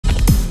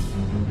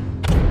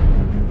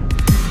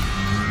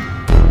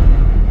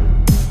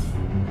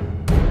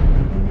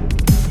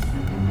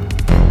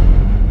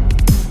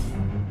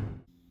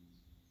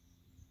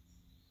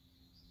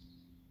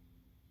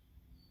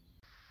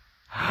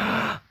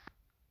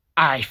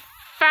I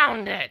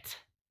found it!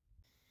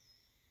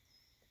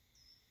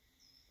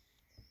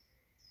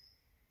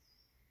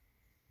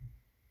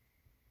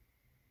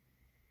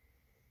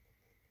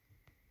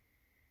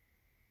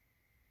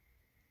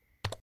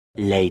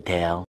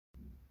 Later.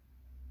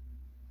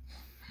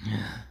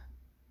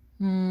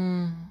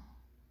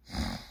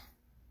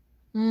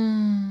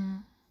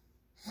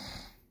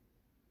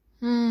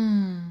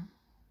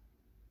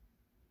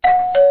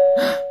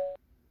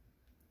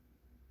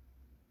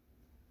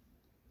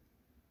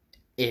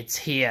 It's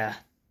here.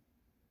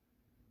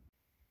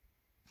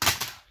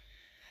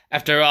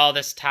 After all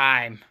this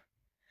time,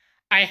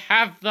 I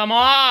have them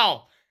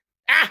all!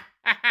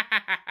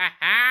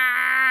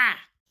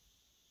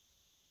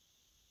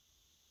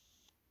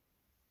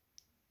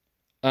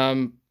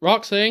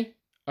 Roxy,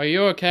 are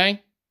you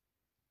okay?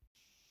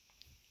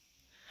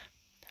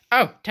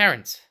 Oh,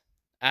 Terrence.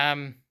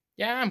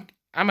 Yeah,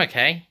 I'm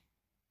okay.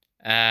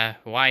 Why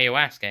are you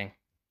asking?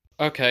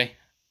 Okay,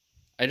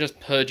 I just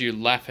heard you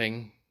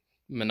laughing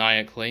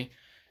maniacally,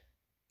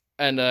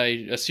 and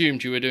I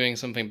assumed you were doing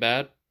something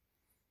bad.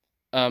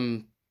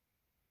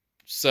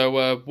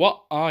 So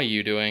what are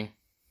you doing?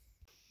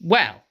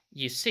 Well,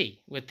 you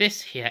see, with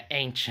this here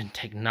ancient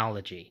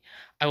technology,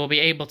 I will be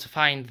able to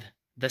find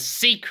the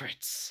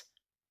secrets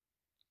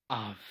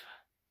of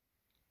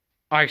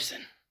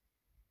arson.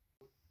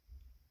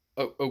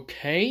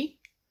 Okay?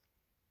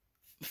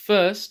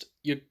 First,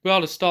 you'd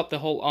gotta stop the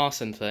whole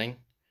arson thing.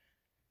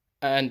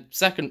 And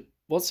second,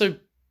 what's so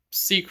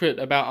secret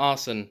about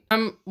arson?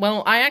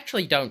 Well, I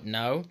actually don't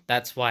know.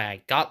 That's why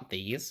I got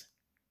these.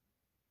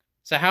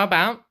 So how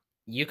about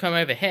you come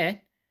over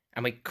here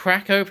and we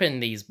crack open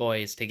these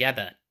boys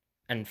together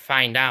and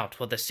find out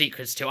what the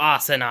secrets to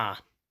arson are.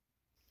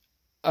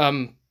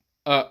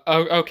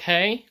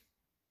 Okay?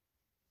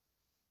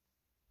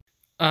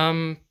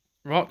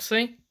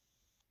 Roxy?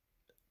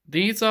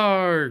 These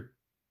are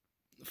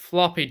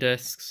floppy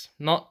disks,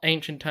 not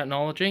ancient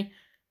technology.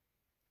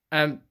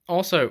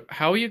 Also,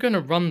 how are you going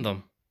to run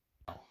them?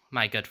 Oh,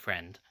 my good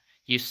friend,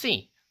 you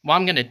see, what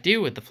I'm going to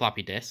do with the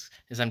floppy disks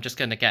is I'm just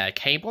going to get a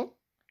cable,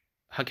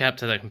 hook it up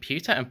to the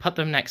computer, and put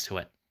them next to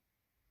it.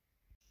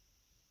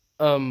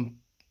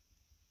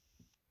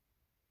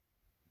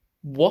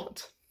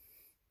 What?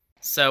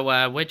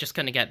 So, we're just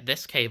going to get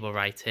this cable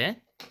right here.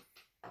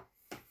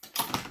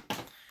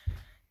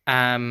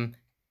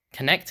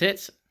 Connect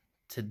it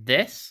to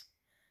this,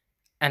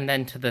 and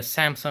then to the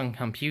Samsung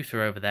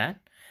computer over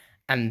there,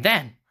 and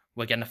then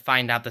we're gonna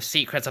find out the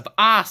secrets of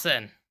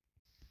arson.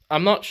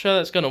 I'm not sure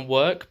that's gonna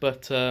work,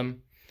 but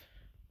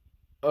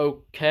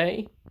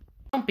okay.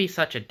 Don't be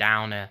such a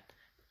downer.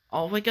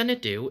 All we're gonna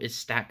do is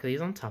stack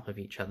these on top of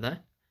each other,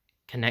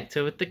 connect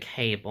it with the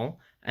cable,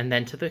 and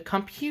then to the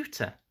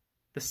computer,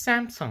 the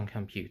Samsung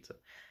computer,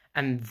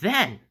 and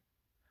then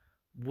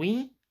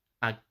we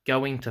are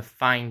going to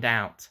find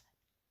out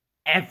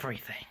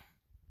everything.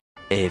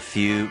 A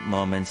few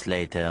moments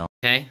later.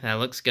 Okay, that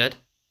looks good.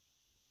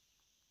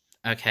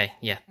 Okay,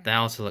 yeah, that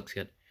also looks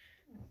good.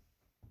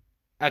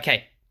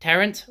 Okay,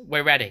 Terrence,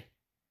 we're ready.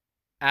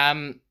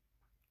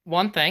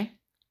 One thing,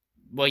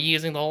 we're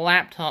using the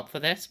laptop for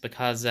this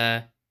because,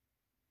 the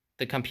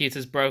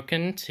computer's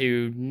broken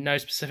to no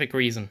specific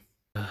reason.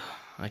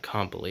 I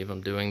can't believe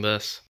I'm doing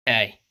this.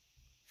 Okay,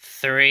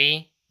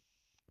 3,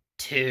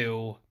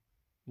 2,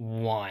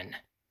 1.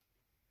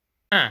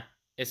 Huh,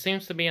 it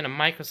seems to be in a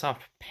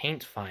Microsoft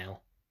Paint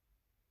file.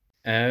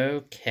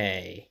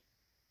 Okay.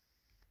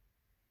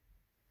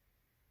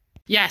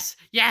 Yes!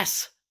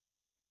 Yes!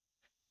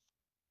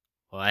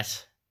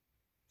 What?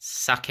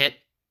 Suck it?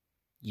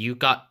 You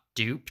got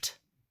duped?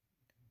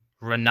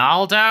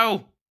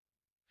 Ronaldo?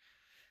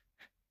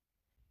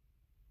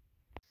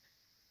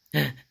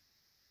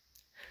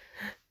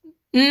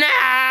 No!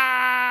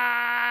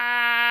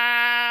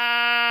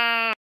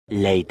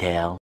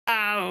 Later.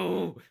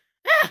 Oh!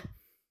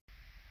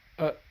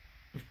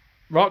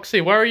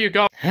 Roxy, where are you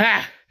going?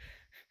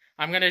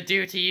 I'm gonna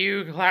do to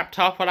you,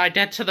 laptop, what I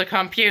did to the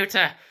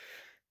computer.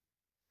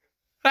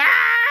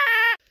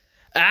 Ah!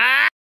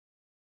 Ah!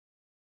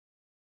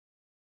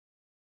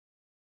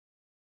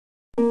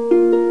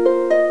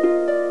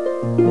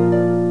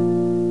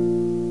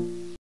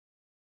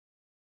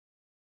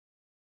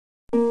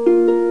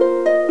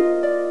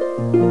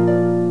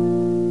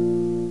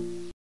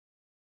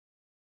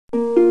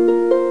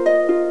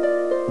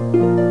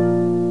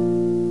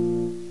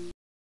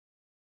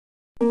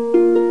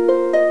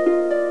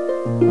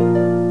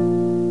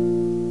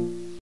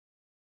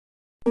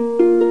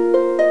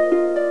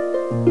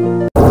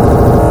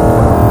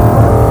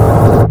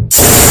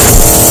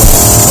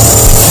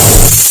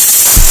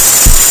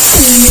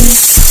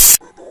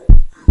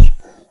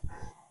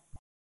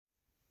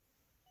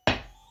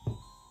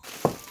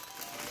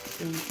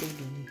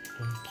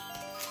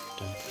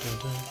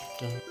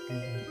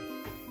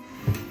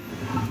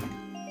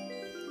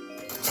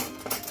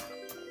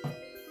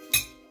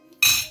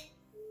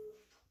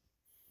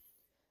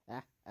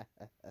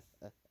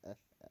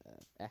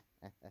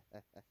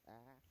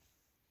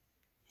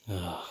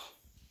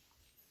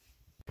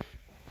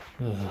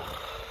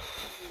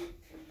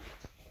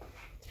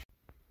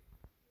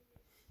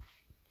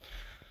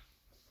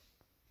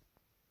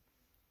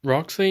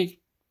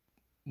 Roxy,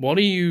 what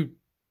are you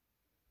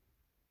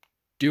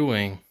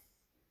doing?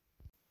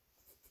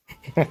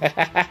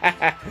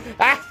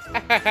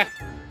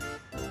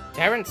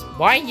 Terrence,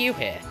 why are you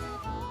here?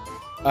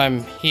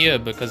 I'm here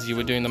because you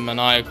were doing the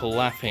maniacal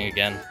laughing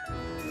again.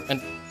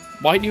 And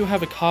why do you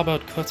have a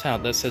cardboard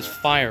cutout that says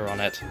fire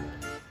on it?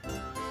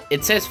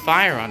 It says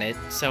fire on it,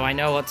 so I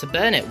know what to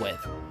burn it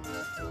with.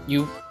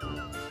 You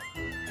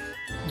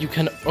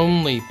can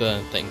only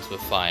burn things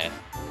with fire.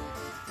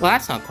 Well,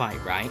 that's not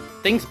quite right.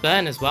 Things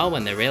burn as well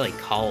when they're really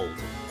cold.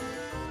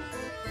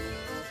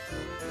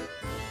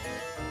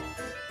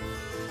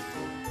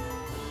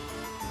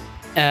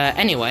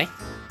 Anyway.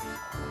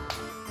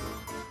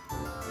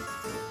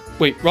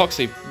 Wait,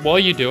 Roxy, what are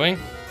you doing?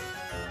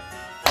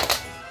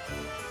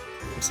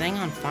 I'm setting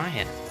on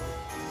fire.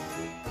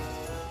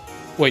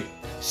 Wait,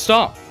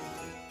 stop!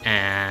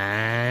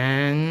 And...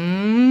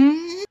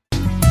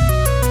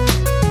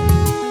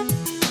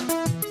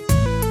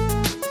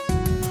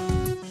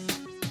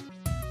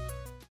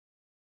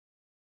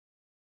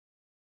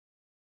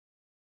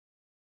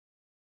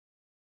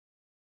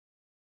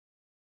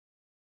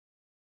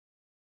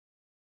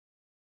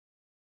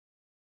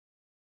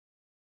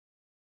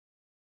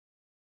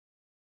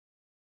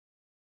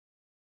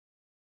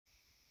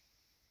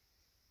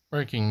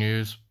 Breaking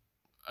news.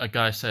 A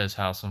guy set his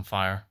house on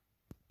fire.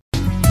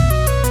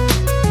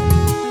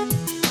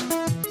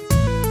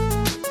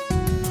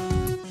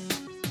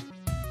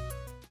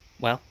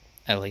 Well,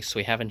 at least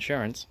we have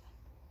insurance.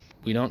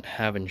 We don't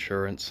have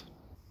insurance.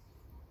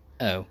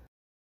 Oh.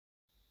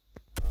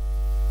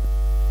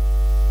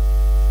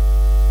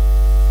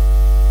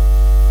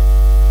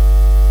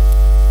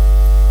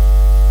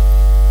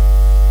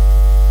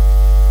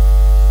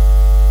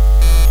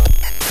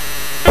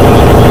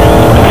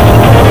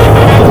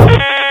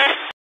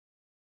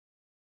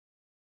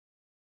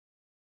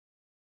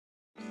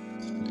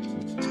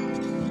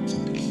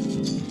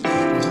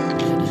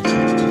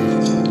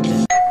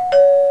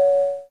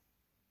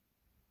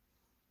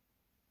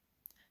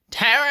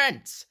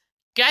 Terrence!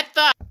 Get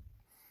the...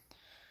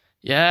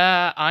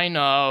 Yeah, I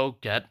know.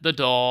 Get the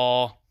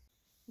door.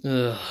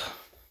 Ugh.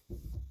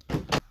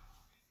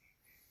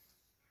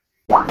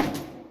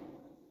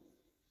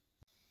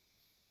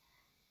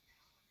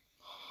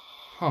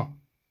 Huh.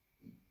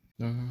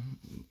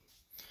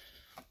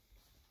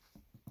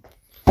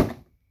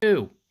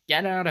 Ooh,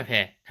 get out of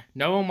here.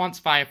 No one wants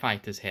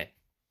firefighters here.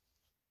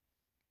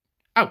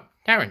 Oh,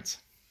 Terrence.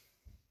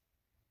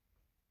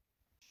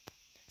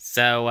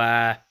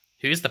 So,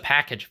 who's the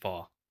package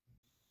for?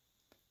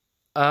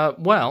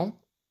 Well,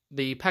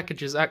 the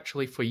package is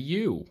actually for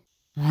you.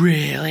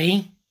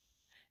 Really?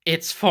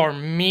 It's for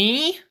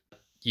me?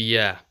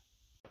 Yeah.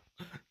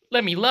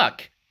 Let me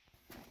look.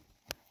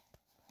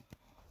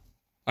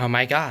 Oh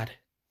my god.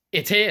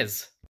 It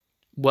is.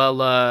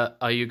 Well,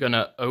 are you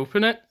gonna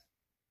open it?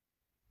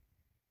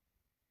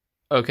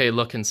 Okay,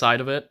 look inside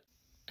of it.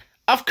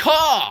 Of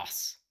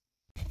course!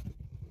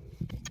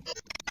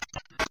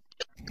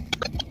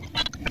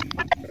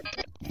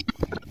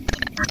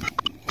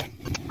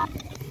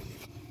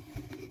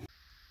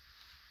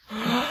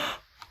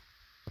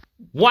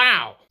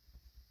 Wow!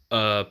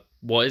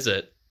 What is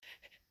it?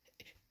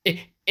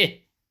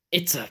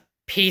 It's a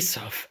piece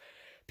of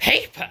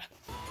paper.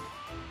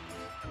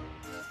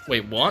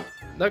 Wait, what?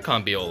 That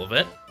can't be all of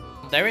it.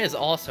 There is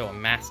also a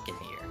mask in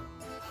here.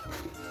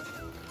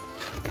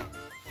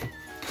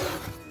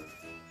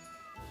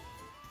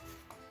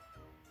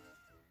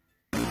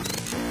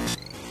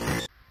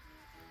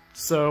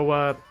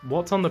 So,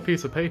 what's on the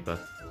piece of paper?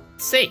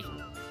 See.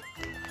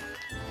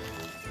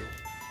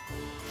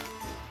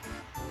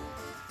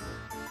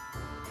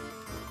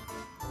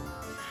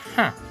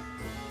 Huh.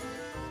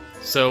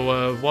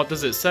 So, what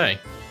does it say?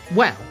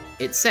 Well,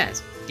 it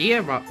says,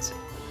 Dear Roxy,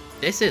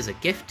 this is a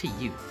gift to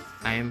you.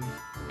 I am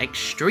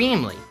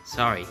extremely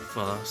sorry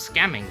for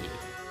scamming you.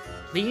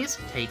 Please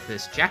take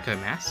this Jacko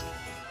mask.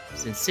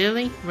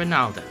 Sincerely,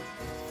 Ronaldo.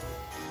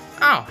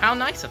 Oh, how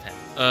nice of him.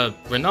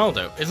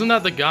 Ronaldo, isn't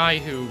that the guy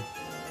who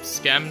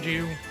scammed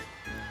you?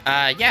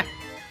 Yeah.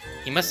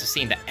 He must have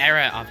seen the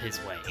error of his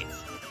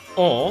ways.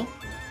 Or,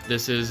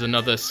 this is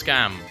another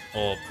scam,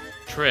 or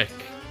trick,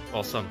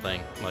 or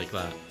something like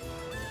that.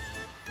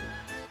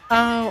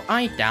 Oh,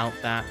 I doubt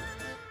that.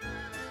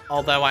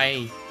 Although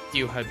I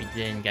do hope he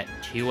didn't get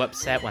too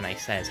upset when I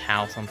set his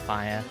house on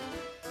fire.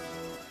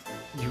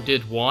 You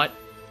did what?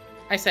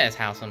 I set his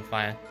house on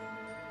fire.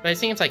 But it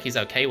seems like he's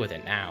okay with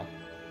it now.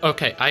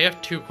 Okay, I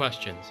have two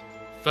questions.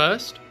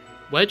 First,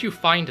 where'd you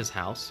find his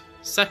house?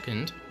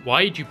 Second,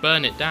 why did you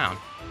burn it down?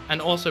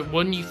 And also,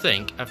 wouldn't you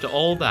think, after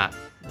all that,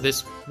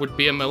 this would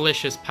be a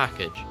malicious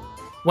package?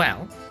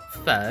 Well,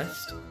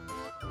 first,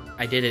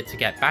 I did it to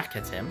get back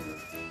at him.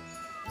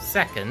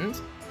 Second,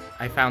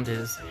 I found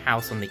his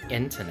house on the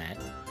internet.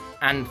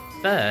 And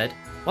third,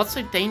 what's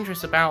so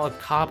dangerous about a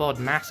cardboard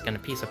mask and a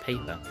piece of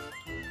paper?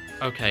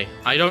 Okay,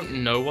 I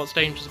don't know what's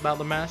dangerous about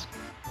the mask,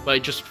 but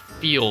it just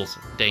feels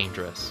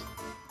dangerous.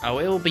 Oh,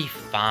 it'll be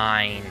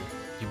fine.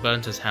 You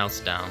burnt his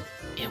house down.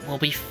 It will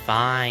be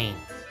fine.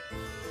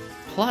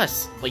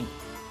 Plus, like,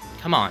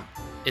 Come on,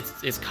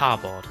 it's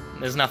cardboard.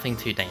 There's nothing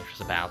too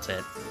dangerous about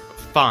it.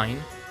 Fine,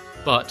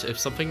 but if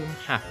something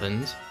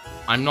happens,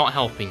 I'm not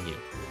helping you.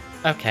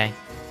 Okay.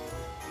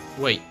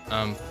 Wait,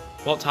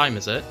 what time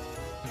is it?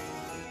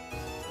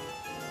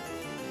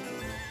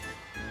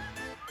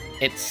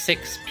 It's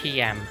 6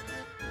 p.m.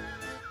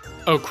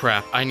 Oh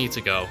crap, I need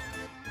to go.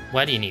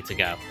 Where do you need to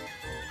go?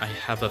 I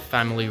have a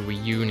family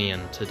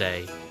reunion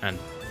today, and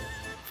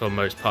for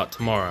most part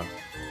tomorrow.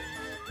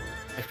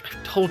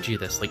 I've told you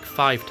this like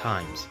 5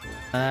 times.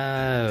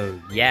 Oh,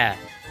 yeah.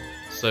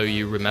 So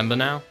you remember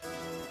now?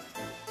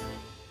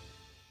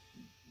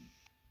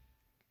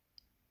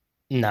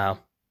 No.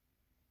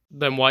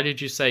 Then why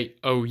did you say,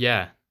 oh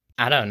yeah?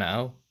 I don't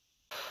know.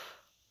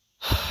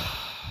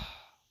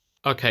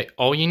 Okay,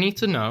 all you need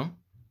to know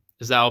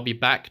is that I'll be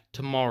back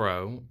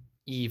tomorrow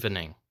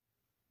evening.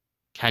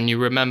 Can you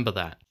remember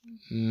that?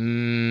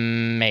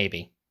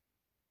 Maybe.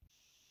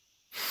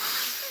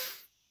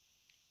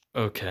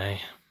 Okay.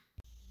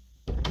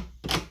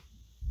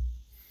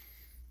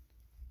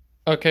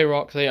 Okay,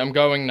 Roxy, I'm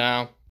going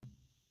now.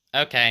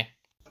 Okay.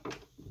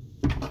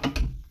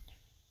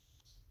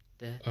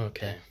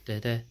 Okay.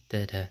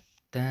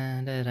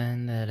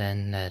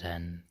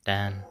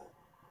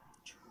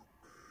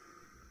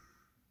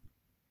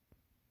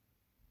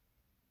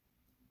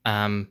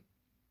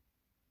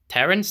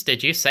 Terrence,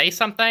 did you say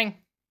something?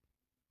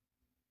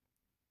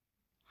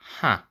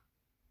 Huh.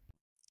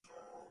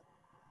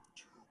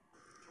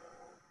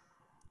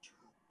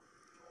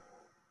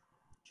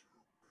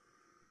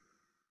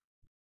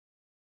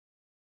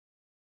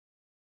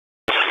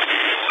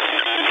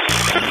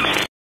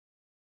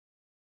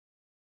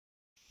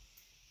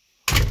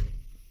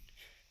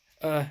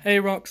 Hey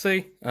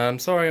Roxy,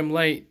 sorry I'm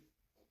late.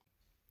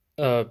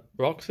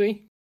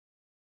 Roxy?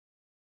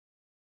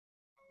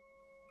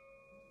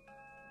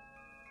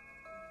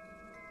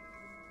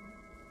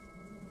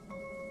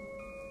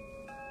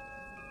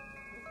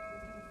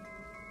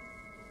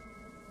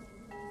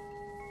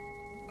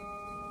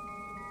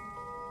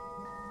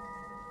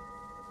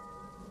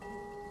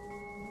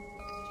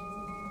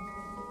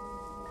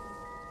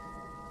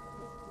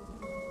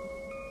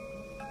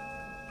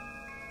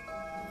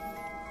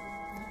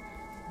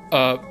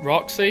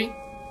 Roxy?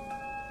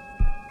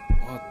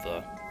 What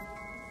the?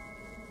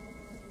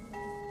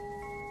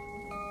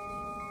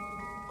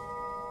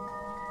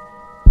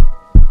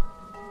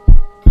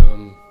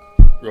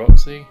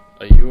 Roxy,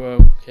 are you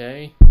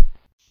okay?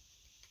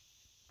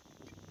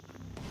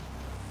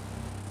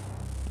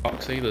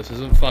 Roxy, this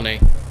isn't funny.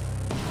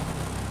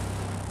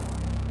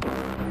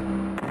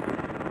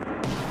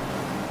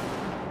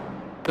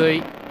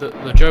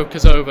 The joke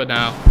is over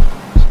now.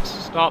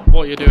 Stop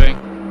what you're doing.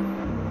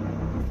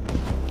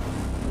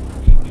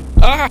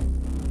 Ah!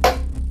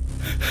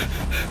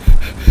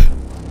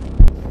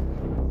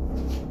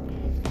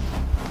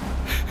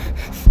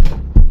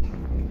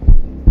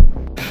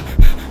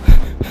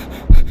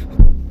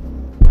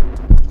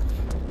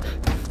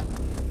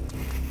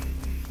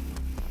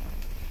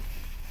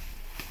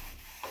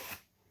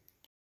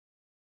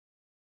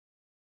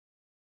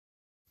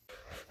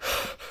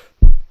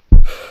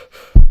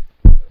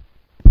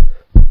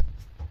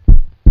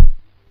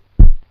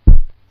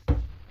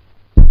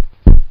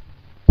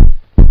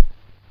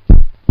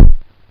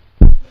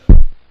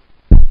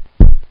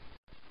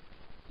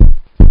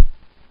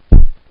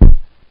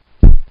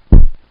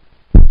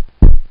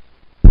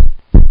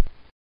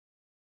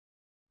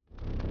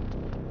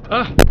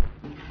 Ah!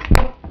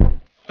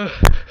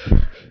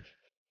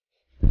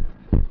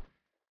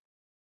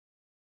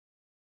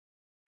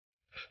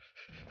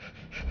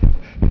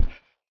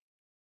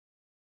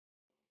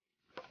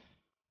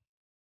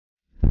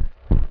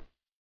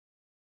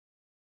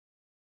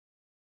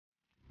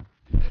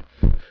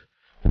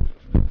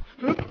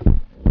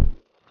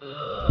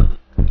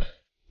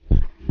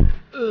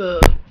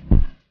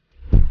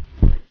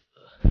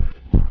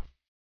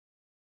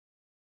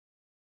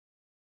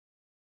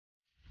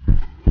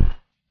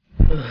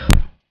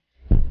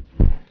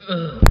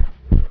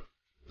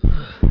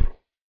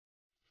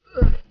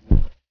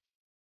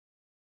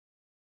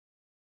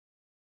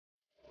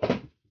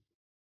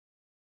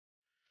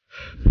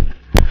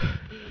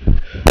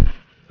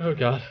 Oh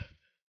god.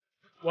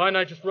 Why didn't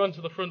I just run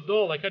to the front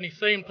door like any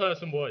sane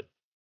person would?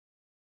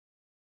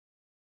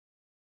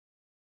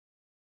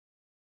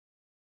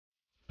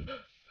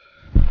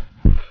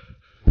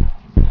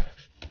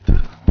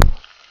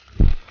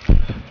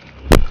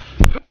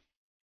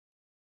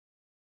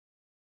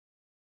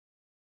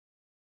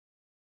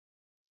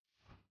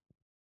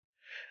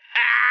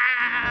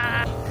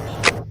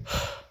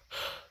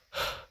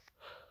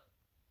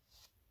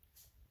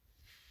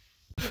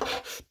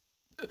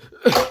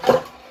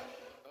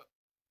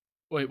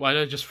 Wait, why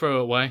did I just throw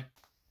it away?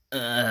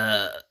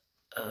 Oh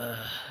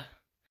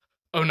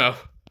no.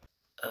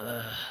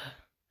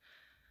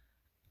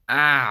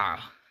 Ow.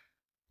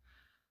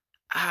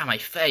 Ah, my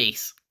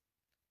face.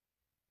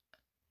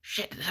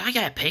 Shit, did I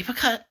get a paper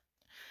cut?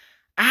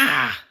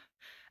 Ah.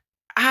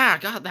 Ah,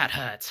 God, that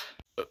hurts.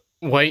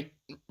 Wait,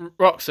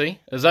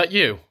 Roxy, is that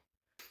you?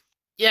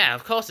 Yeah,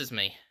 of course it's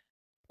me.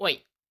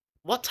 Wait,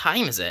 What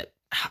time is it?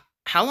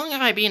 How long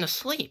have I been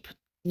asleep?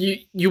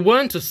 You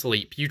weren't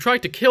asleep. You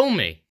tried to kill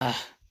me.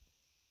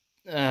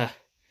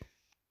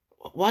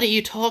 What are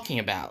you talking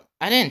about?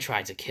 I didn't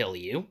try to kill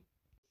you.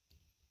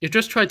 You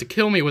just tried to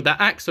kill me with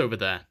that axe over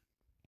there.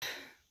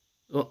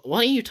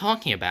 What are you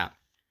talking about?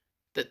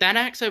 That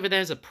axe over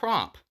there's a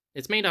prop.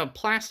 It's made out of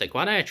plastic.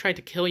 Why did I try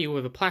to kill you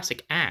with a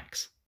plastic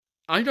axe?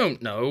 I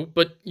don't know,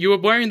 but you were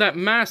wearing that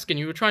mask and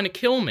you were trying to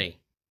kill me.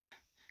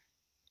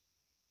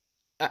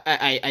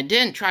 I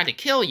didn't try to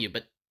kill you,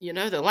 but, you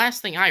know, the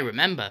last thing I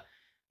remember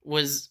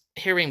was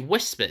hearing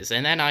whispers,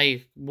 and then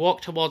I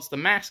walked towards the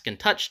mask and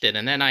touched it,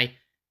 and then I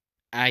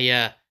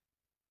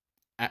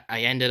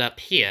ended up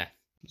here.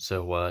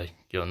 So,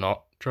 you're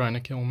not trying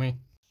to kill me?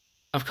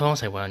 Of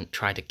course I won't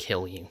try to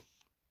kill you.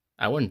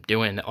 I wouldn't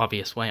do it in the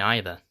obvious way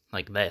either,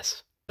 like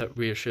this. That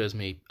reassures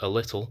me a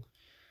little.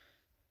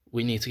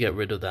 We need to get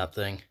rid of that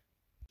thing.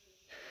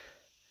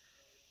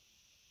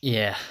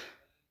 Yeah,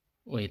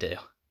 we do.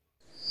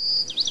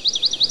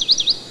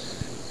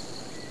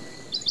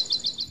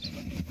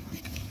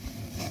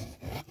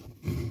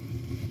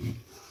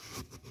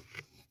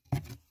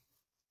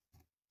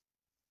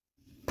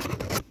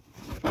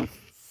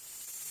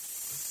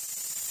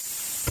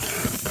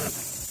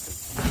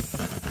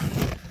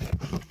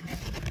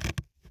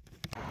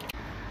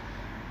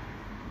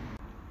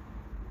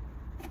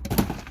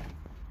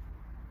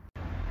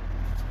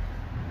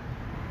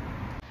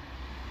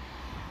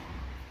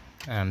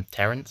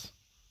 Terrence?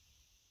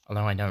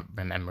 Although I don't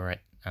remember it,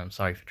 I'm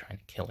sorry for trying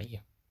to kill you.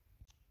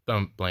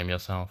 Don't blame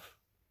yourself.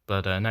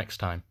 But, next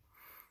time,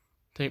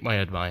 take my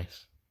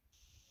advice.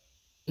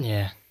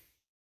 Yeah.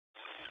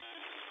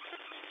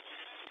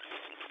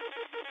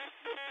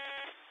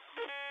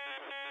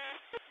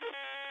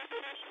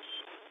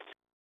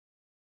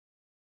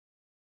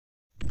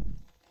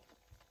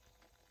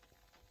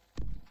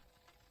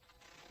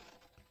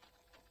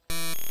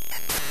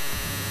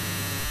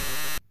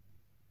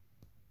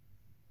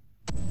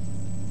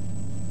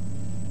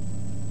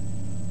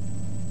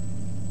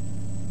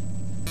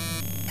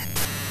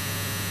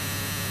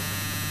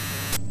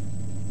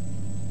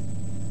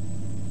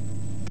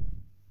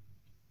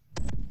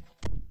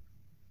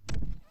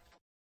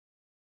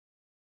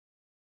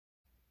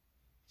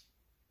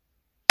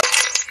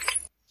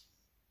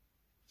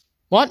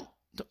 What?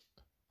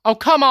 Oh,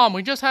 come on,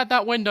 we just had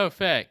that window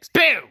fixed.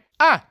 Boo!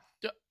 Ah!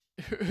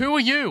 Who are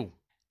you?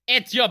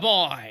 It's your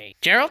boy!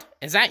 Gerald,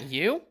 is that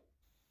you?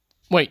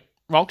 Wait,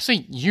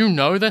 Roxy, you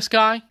know this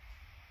guy?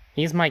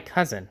 He's my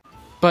cousin.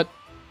 But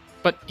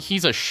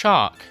he's a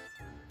shark.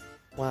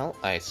 Well,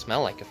 I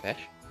smell like a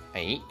fish, I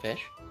eat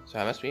fish, so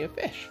I must be a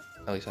fish.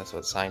 At least that's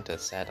what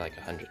scientists said like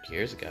 100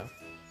 years ago.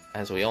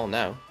 As we all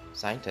know,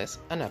 scientists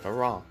are never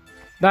wrong.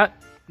 That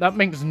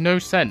makes no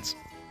sense.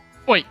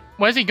 Wait,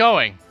 where's he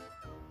going?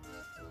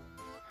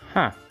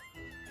 Huh.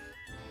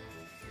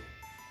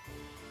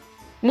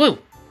 Woo!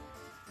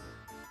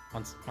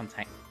 One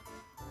sec.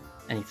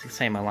 I need to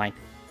say my line.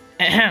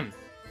 Ahem.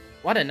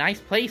 What a nice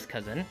place,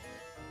 cousin.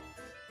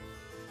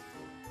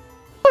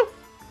 Woo!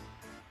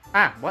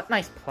 Ah, what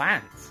nice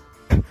plants.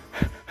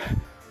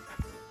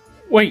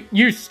 Wait,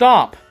 you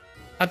stop!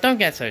 Oh, don't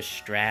get so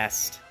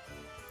stressed.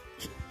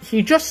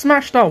 He just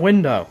smashed our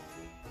window.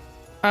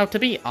 Oh, to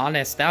be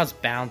honest, that was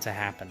bound to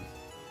happen.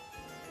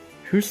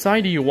 Whose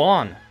side are you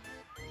on?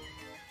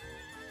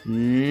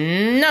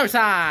 No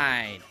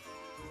side!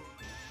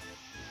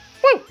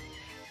 Woo!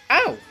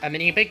 Oh, a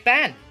mini Big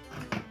Ben.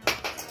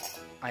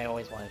 I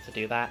always wanted to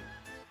do that.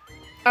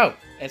 Oh,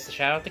 it's the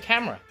shadow of the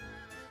camera.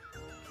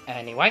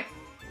 Anyway.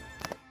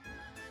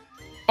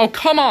 Oh,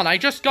 come on, I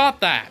just got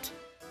that!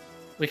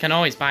 We can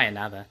always buy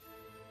another.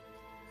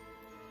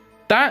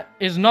 That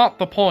is not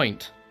the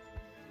point.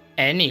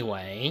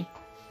 Anyway.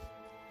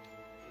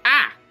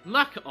 Ah!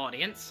 Look,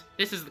 audience!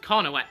 This is the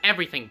corner where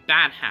everything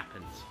bad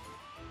happens.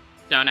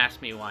 Don't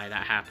ask me why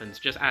that happens,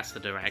 just ask the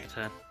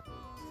director.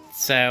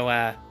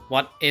 So,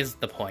 what is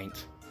the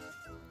point?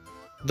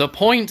 The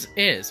point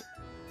is...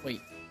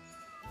 Wait,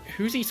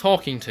 who's he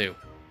talking to?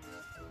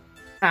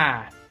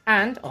 Ah,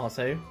 and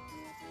also,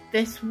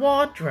 this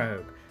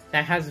wardrobe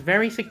that has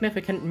very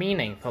significant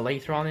meaning for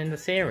later on in the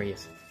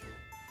series.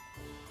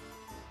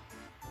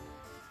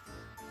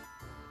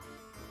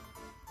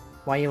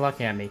 Why are you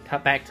looking at me?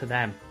 Cut back to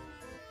them.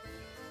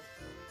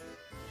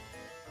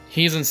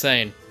 He's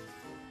insane.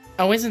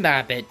 Oh, isn't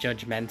that a bit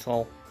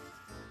judgmental?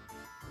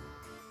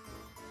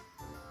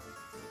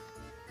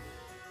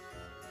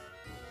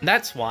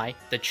 That's why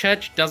the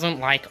church doesn't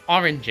like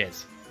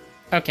oranges.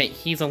 Okay,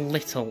 he's a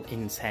little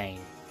insane.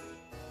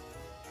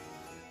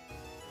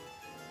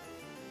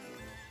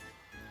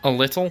 A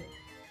little?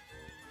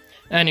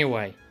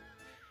 Anyway,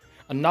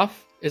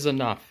 enough is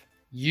enough.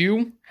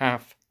 You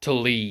have to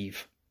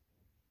leave.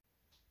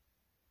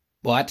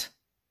 What?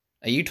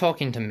 Are you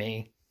talking to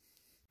me?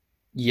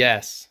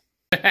 Yes.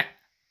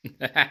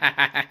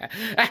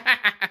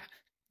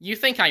 You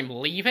think I'm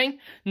leaving?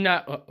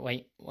 No,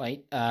 wait,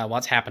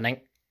 what's happening?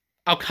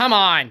 Oh, come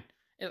on!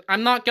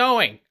 I'm not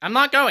going! I'm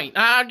not going!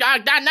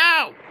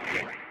 No!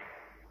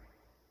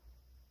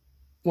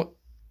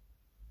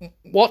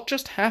 What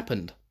just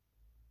happened?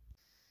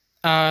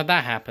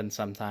 That happens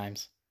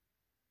sometimes.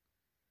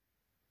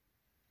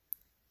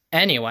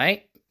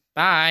 Anyway,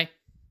 bye.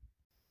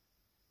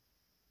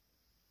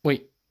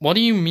 Wait, what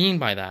do you mean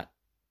by that?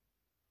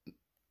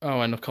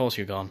 Oh, and of course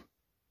you're gone.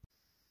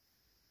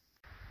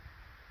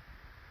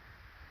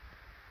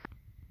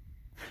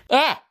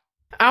 Ah!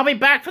 I'll be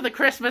back for the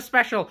Christmas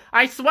special,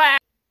 I swear!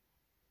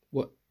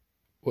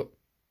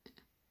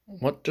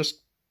 What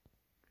just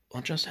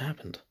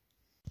happened?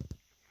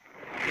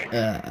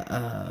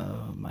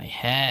 Oh, my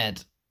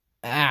head.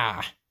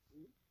 Ah.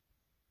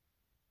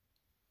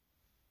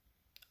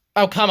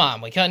 Oh, come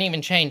on, we couldn't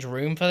even change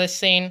room for this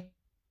scene?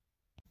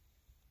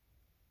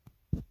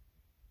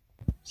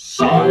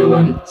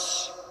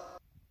 Silence!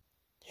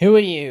 Who are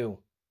you?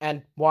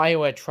 And why are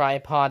you a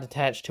tripod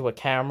attached to a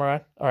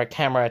camera? Or a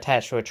camera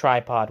attached to a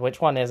tripod? Which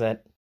one is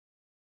it?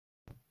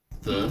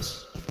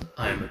 First,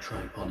 I am a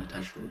tripod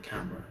attached to a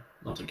camera,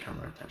 not a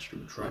camera attached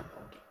to a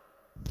tripod.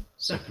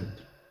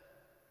 Second,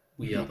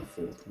 we are the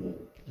fourth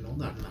wall, and all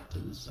that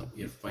matters is that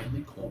we have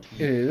finally caught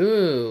you.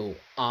 Ooh,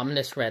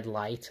 ominous red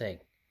lighting.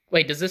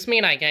 Wait, does this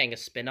mean I'm getting a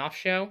spin-off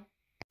show?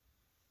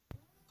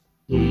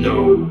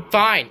 No.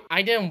 Fine,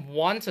 I didn't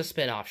want a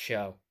spin-off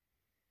show.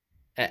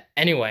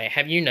 Anyway,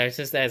 have you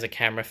noticed there's a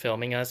camera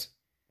filming us?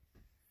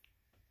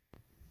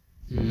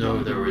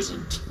 No, there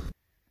isn't.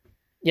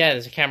 Yeah,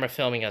 there's a camera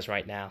filming us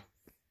right now.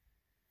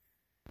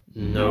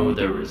 No,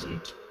 there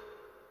isn't.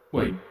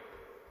 Wait,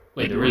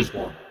 there is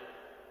one.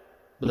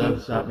 But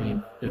does that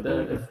mean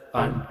if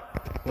I'm...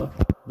 What?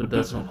 But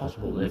that's not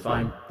possible. If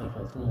I'm the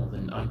fourth wall,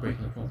 then I'm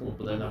breaking the fourth wall,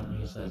 but then that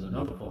means there's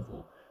another fourth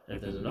wall. And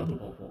if there's another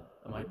fourth wall,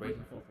 am I breaking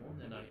the fourth wall?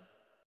 Then I...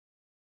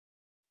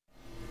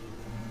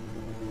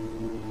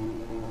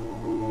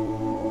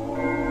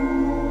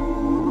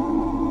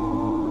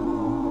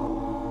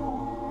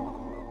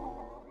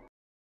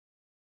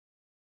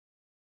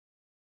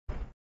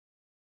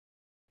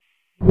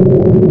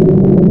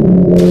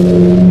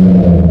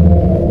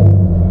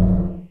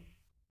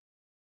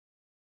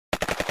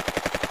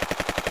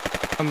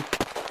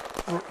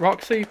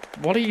 Roxy,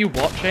 what are you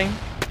watching?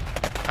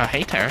 Oh,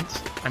 hey,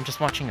 Terrence. I'm just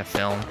watching a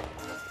film.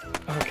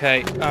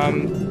 Okay,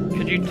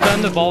 could you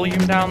turn the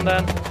volume down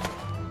then?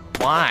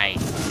 Why?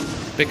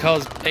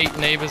 Because 8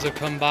 neighbors have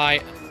come by,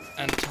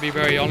 and to be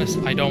very honest,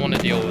 I don't want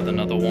to deal with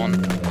another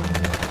one.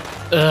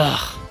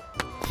 Ugh.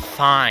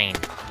 Fine.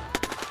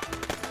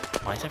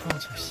 Why is everyone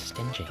so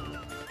stingy?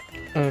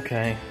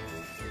 Okay.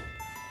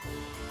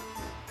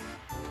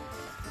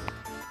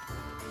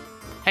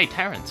 Hey,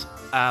 Terrence.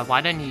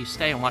 Why don't you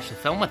stay and watch the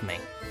film with me?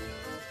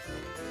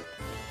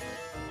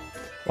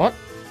 What?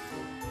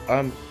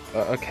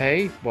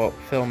 Okay, what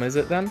film is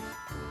it then?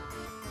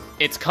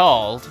 It's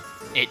called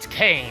It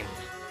Came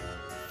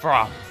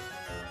From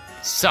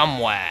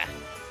Somewhere.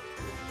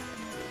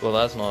 Well,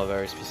 that's not a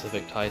very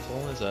specific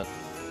title, is it?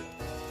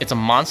 It's a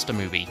monster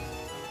movie.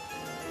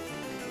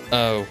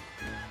 Oh.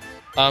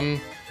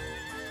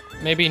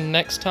 Maybe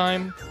next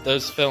time?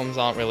 Those films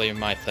aren't really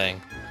my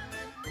thing.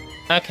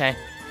 Okay.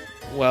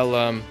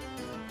 Well,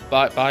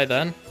 bye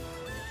then.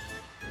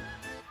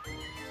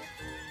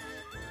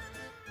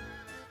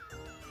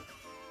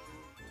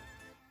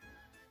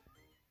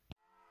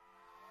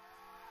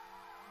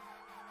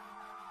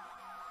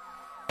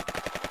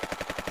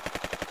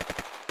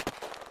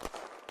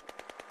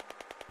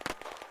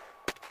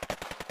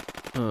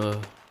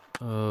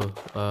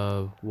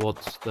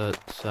 What's that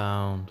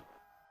sound?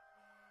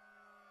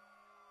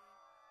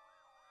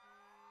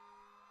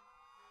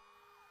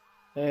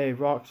 Hey,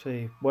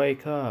 Roxy,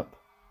 wake up.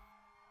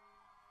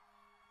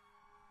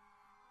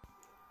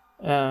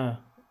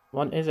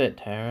 What is it,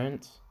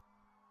 Terrence?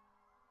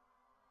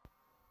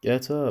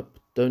 Get up,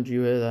 don't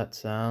you hear that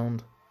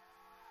sound?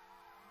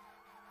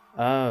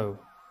 Oh,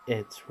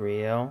 it's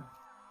real?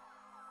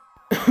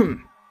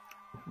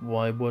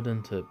 Why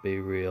wouldn't it be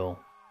real?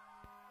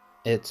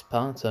 It's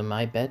part of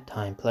my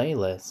bedtime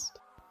playlist.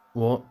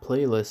 What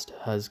playlist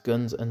has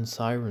guns and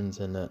sirens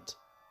in it?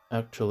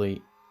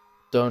 Actually,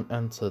 don't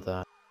answer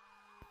that.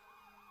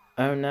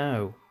 Oh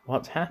no,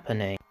 what's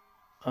happening?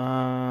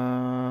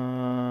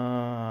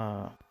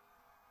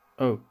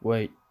 Oh,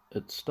 wait,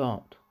 it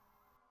stopped.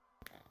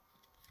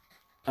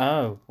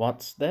 Oh,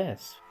 what's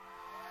this?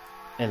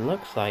 It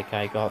looks like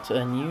I got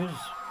a news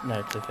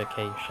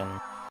notification.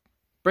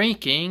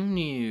 Breaking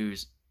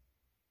news.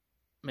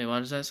 Wait, what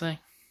does that say?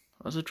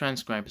 What does the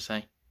transcriber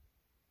say?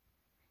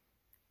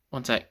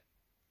 One sec.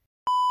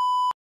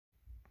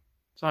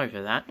 Sorry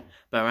for that,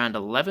 but around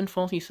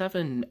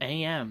 11:47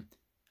 a.m.,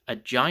 a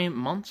giant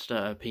monster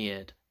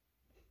appeared.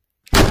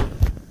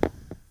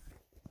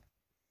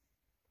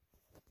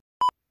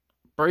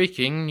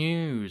 Breaking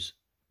news.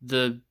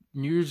 The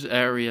news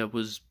area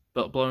was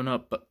blown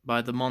up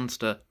by the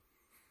monster.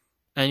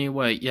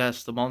 Anyway,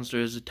 yes, the monster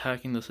is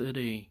attacking the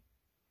city.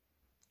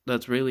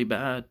 That's really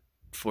bad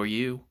for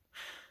you.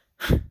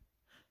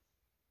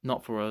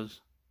 Not for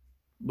us.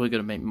 We're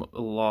gonna make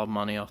a lot of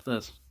money off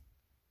this.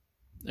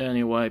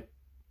 Anyway.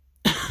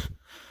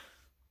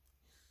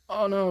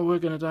 Oh no, we're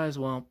gonna die as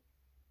well.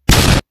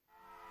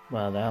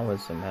 Well, that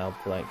was some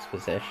helpful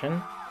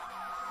exposition.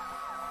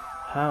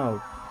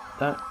 How?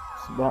 That's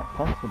not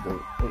possible.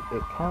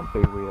 It can't be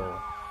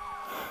real.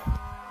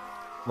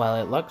 Well,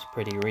 it looks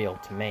pretty real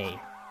to me.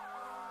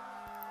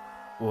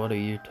 What are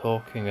you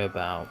talking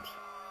about?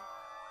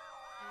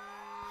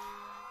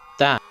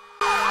 That.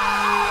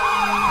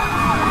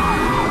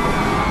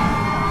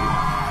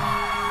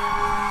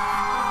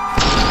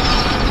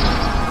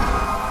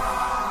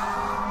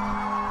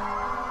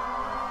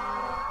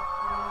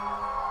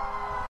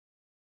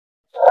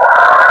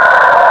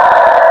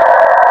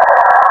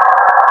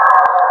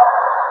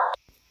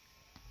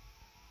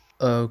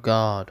 Oh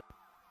god.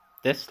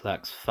 This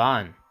looks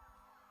fun.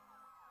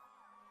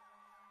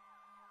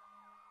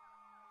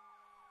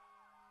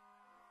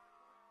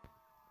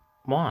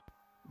 Why?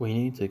 We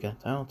need to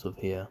get out of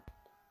here.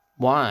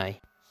 Why?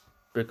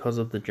 Because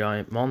of the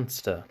giant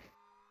monster.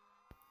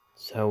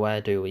 So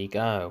where do we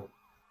go?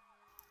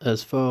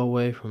 As far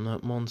away from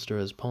that monster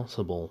as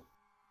possible.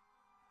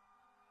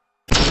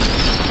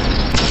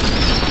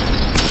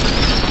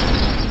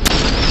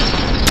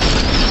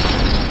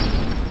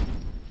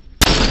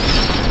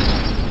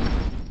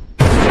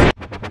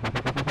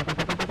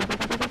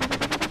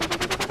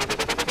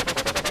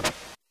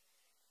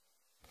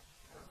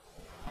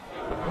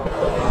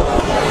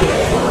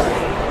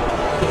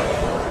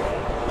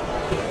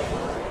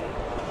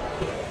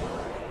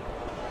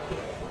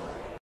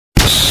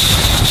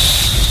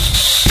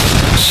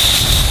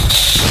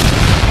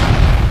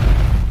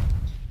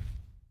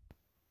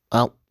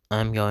 Well,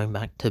 I'm going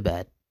back to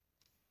bed.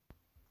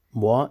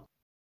 What?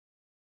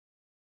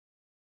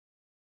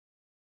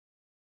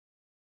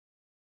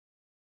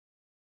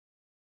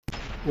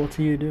 What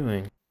are you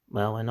doing?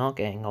 Well, we're not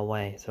getting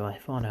away, so I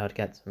thought I'd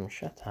get some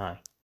shut-eye.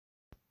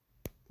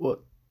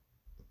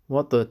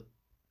 What the?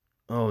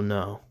 Oh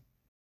no.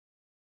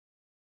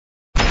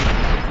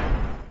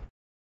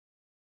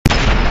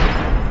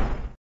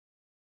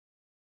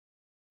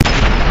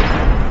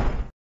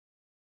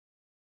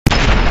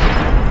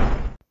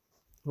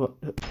 What?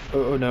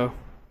 Oh no.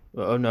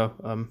 Oh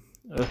no.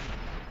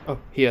 Oh,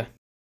 here.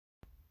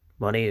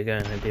 What are you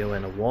gonna do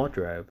in a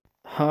wardrobe?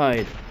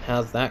 Hide.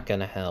 How's that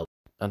gonna help?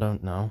 I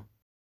don't know.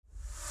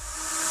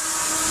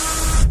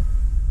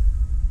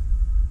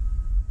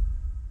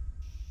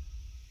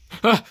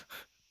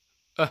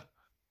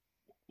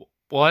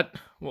 What?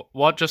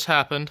 What just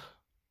happened?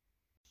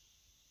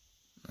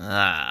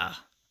 Oh,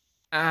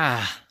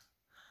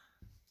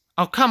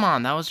 come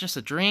on, that was just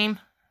a dream.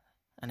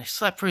 And I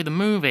slept through the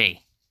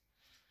movie.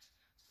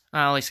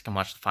 Well, at least I can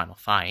watch the final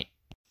fight.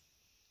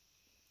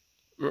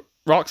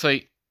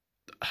 Roxy,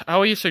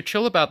 how are you so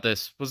chill about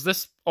this? Was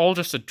this all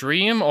just a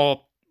dream,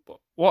 or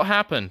what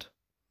happened?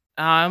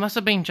 It must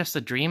have been just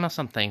a dream or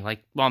something,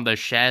 like one of those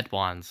shared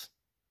ones.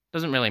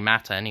 Doesn't really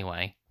matter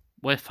anyway.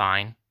 We're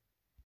fine.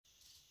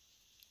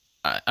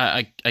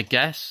 I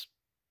guess.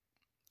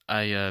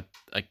 I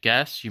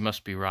guess you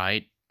must be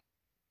right.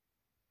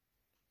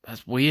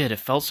 That's weird, it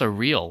felt so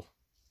real.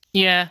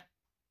 Yeah.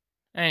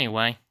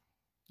 Anyway.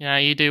 Yeah,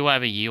 you do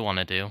whatever you want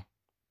to do.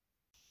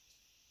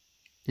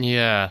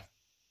 Yeah.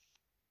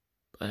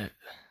 But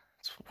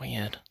it's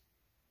weird.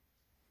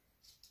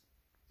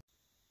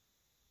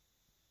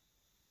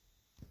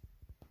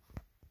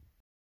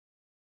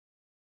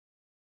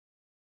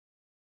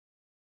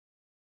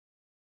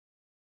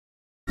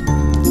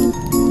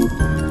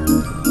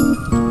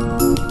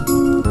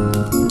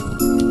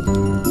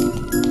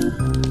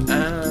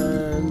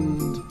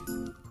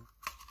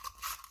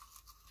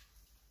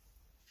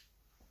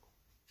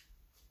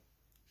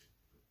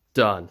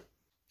 Done.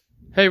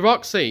 Hey,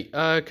 Roxy,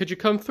 could you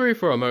come through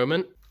for a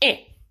moment?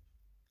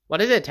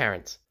 What is it,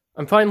 Terrence?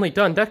 I'm finally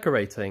done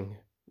decorating.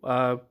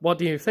 What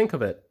do you think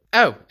of it?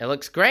 Oh, it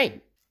looks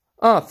great.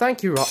 Oh,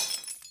 thank you,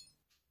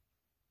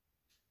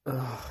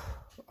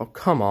 Oh,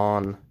 come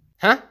on.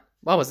 Huh?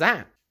 What was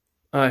that?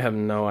 I have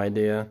no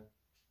idea.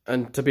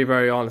 And to be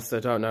very honest, I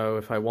don't know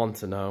if I want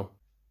to know.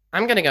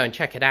 I'm gonna go and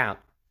check it out.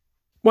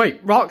 Wait,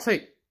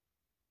 Roxy!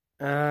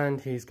 And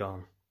he's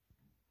gone.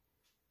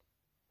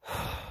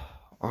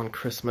 On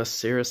Christmas,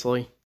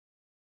 seriously?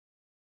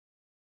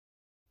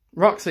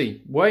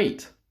 Roxy,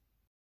 wait!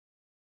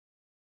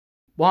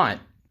 What?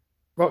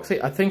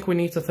 Roxy, I think we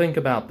need to think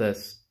about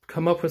this.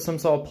 Come up with some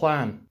sort of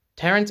plan.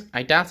 Terrence,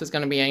 I doubt there's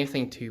gonna be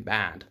anything too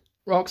bad.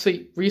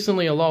 Roxy,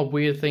 recently a lot of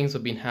weird things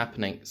have been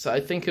happening, so I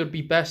think it would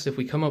be best if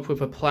we come up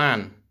with a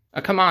plan.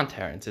 Oh, come on,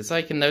 Terrence, it's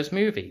like in those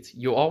movies.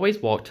 You always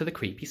walk to the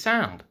creepy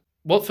sound.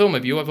 What film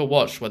have you ever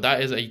watched where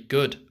that is a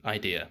good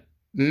idea?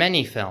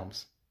 Many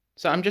films.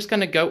 So I'm just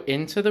gonna go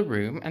into the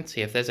room and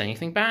see if there's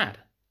anything bad.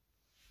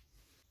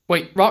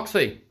 Wait,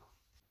 Roxy!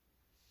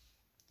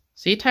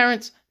 See,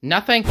 Terrence?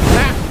 Nothing.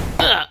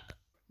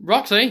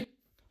 Roxy!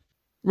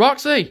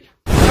 Roxy!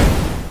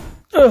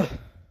 Ugh.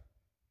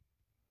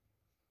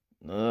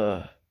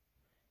 Ugh.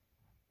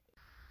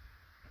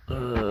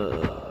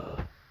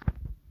 Ugh.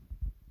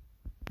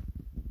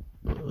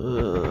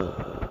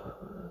 Ugh.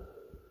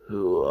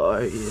 Who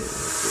are you?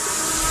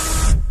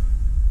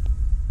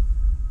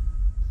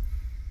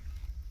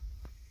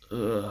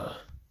 Ugh.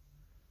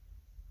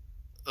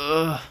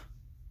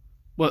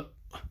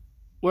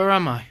 Where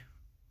am I?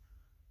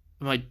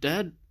 Am I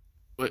dead?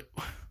 Wait,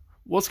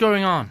 what's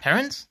going on?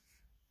 Terrence?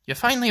 You're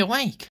finally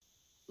awake.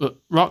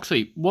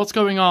 Roxy, what's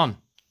going on?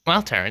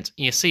 Well, Terrence,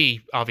 you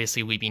see,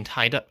 obviously we've been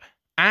tied up.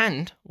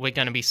 And we're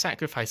going to be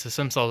sacrificed to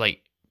some sort of,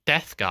 like,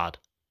 death god.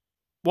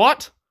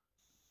 What?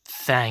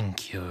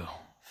 Thank you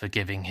for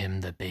giving him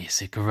the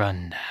basic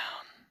rundown.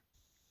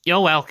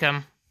 You're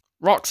welcome.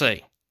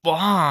 Roxy.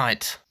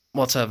 What?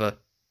 Whatever.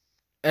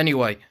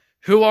 Anyway,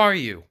 who are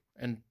you?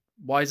 And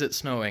why is it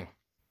snowing?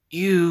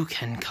 You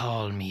can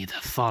call me the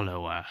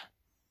follower.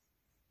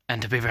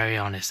 And to be very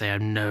honest, I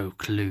have no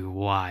clue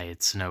why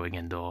it's snowing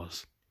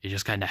indoors. It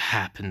just kind of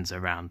happens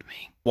around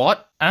me.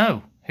 What?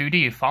 Oh, who do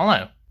you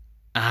follow?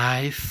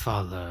 I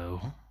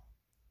follow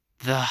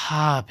the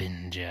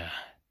Harbinger.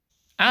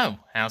 Oh,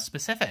 how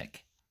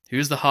specific.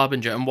 Who's the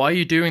Harbinger, and why are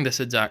you doing this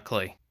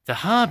exactly? The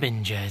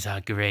Harbinger is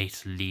our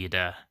great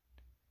leader.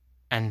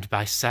 And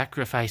by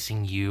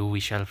sacrificing you, we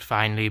shall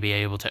finally be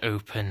able to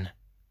open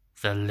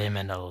the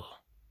Liminal.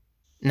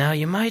 Now,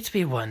 you might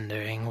be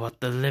wondering what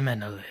the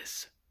Liminal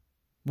is.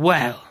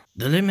 Well,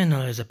 the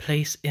Liminal is a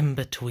place in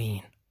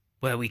between,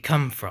 where we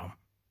come from.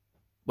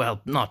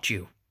 Well, not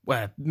you.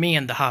 Where me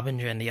and the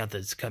Harbinger and the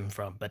others come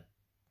from, but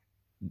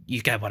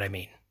you get what I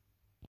mean.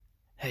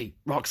 Hey,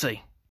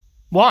 Roxy.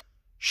 What?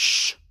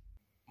 Shh.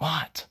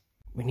 What?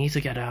 We need to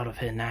get out of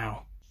here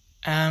now.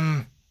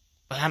 But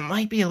that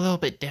might be a little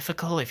bit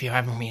difficult if you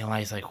haven't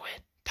realized, like,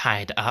 we're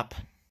tied up.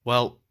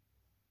 Well,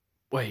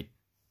 wait.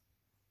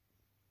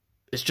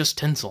 It's just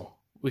tinsel.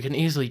 We can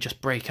easily just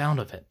break out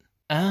of it.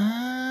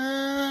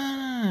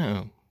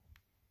 Oh.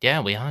 Yeah,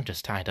 we are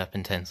just tied up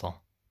in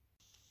tinsel.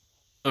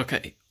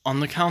 Okay, on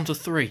the count of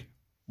 3.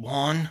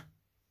 1,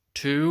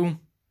 2,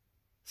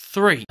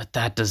 3. But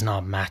that does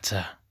not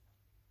matter.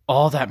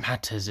 All that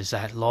matters is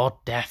that Lord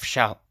Death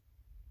shall...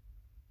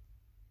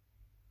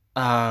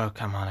 Oh,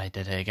 come on, I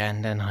did it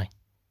again, didn't I?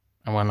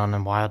 I went on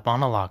a wild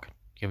monologue,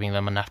 giving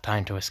them enough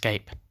time to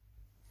escape.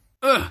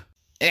 Ugh!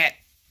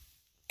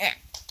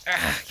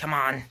 Come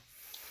on.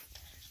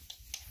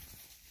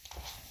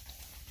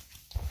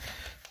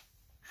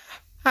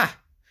 Ha!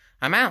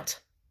 I'm out.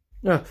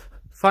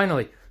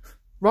 Finally.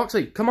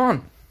 Roxy, come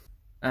on.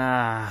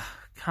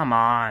 Come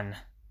on.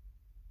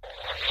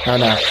 Oh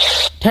no.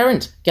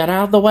 Terrence, get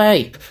out of the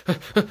way!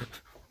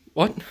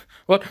 What?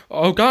 What?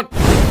 Oh god!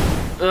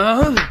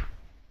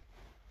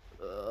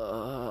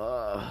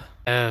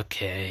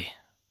 Okay.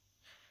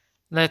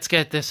 Let's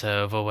get this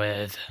over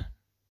with.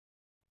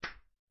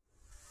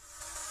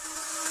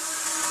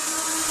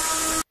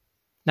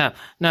 No,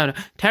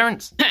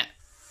 Terrence!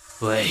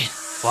 Wait,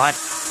 what?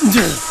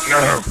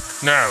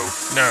 No,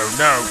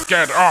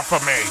 get off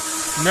of me!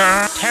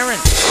 No!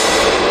 Terrence!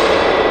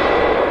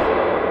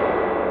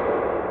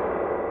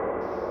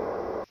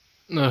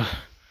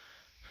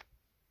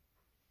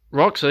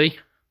 Roxy?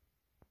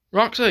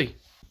 Roxy?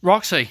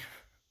 Roxy?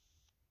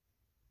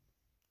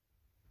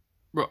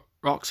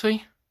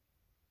 Roxy?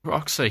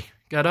 Roxy,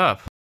 get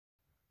up.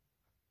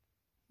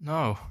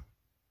 No.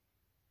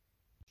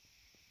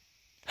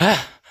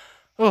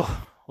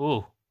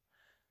 Oh,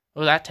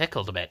 that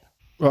tickled a bit.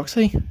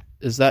 Roxy,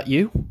 is that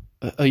you?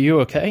 Are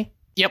you okay?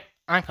 Yep,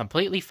 I'm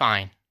completely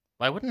fine.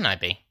 Why wouldn't I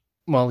be?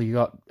 Well, you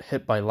got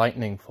hit by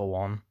lightning for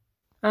one.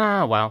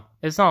 Ah, well,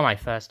 it's not my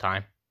first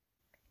time.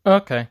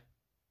 Okay.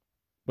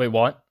 Wait,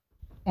 what?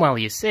 Well,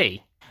 you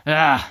see.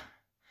 I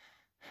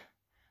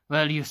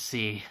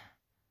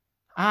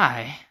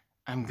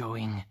am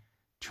going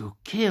to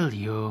kill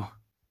you.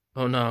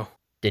 Oh no.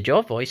 Did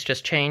your voice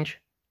just change?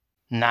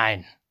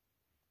 9.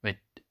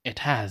 It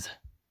has.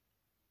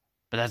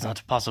 But that's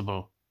not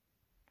possible.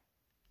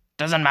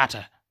 Doesn't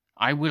matter.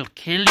 I will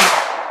kill you.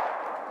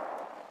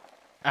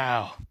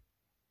 Ow.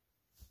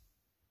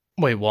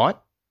 Wait,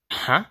 what?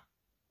 Huh?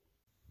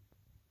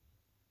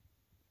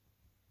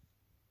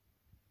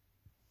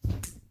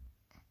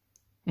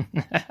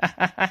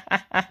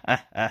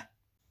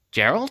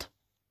 Gerald?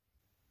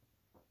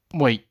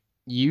 Wait,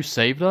 you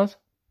saved us?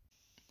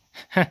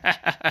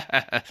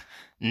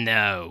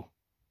 No.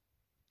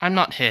 I'm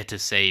not here to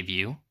save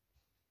you.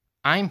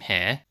 I'm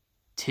here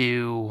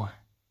to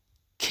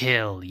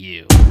kill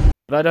you.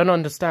 But I don't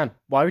understand.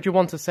 Why would you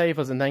want to save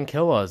us and then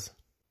kill us?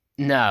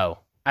 No,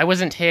 I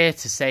wasn't here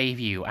to save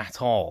you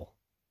at all.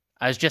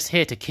 I was just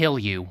here to kill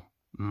you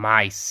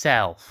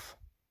myself.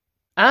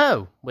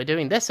 Oh, we're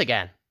doing this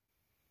again.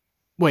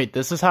 Wait,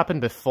 this has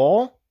happened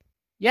before?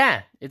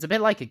 Yeah, it's a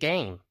bit like a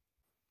game.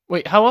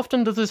 Wait, how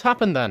often does this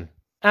happen then?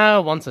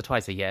 Oh, once or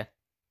twice a year.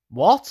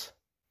 What?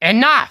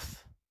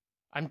 Enough!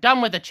 I'm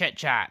done with the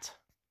chit-chat.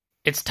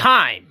 It's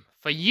time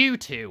for you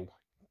two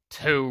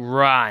to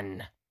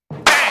run.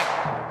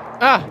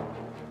 Ah!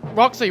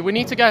 Roxy, we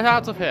need to get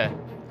out of here.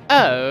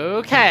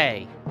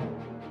 Okay.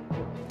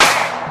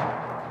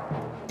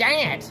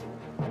 Dang it!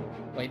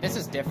 Wait, this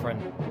is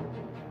different.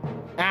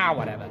 Ah,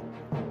 whatever.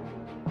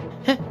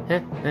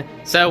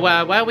 So,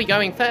 where are we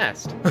going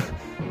first?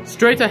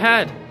 Straight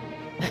ahead.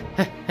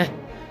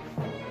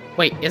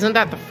 Wait, isn't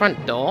that the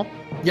front door?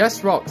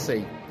 Yes,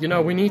 Roxy. You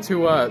know, we need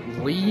to,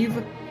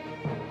 leave.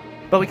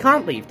 But we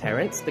can't leave,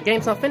 Terrence. The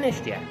game's not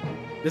finished yet.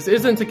 This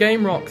isn't a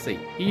game, Roxy.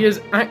 He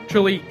is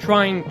actually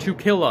trying to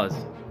kill us.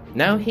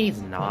 No,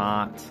 he's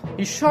not.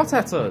 He shot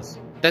at us.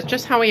 That's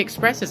just how he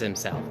expresses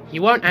himself. He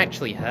won't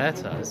actually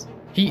hurt us.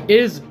 He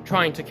is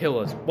trying to kill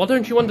us. What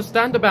don't you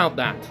understand about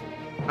that?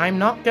 I'm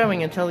not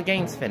going until the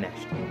game's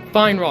finished.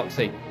 Fine,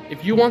 Roxy.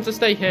 If you want to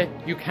stay here,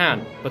 you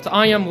can. But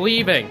I am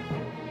leaving.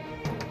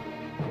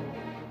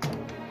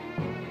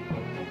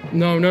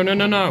 No, no, no,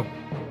 no, no.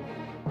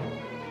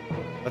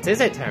 What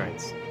is it,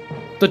 Terrence?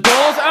 The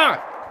doors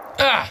are...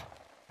 Ah!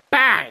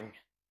 Bang!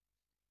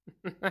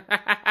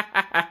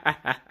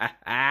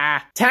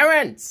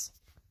 Terrence!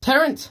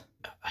 Terrence!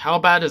 How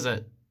bad is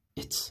it?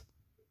 It's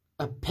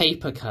a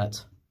paper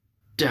cut.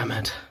 Damn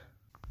it.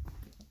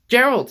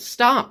 Gerald,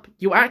 stop!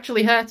 You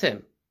actually hurt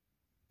him.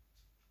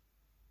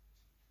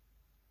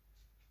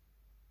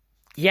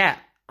 Yeah,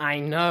 I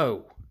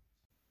know.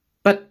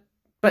 But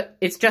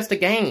it's just a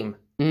game.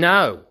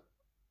 No,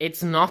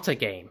 it's not a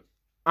game.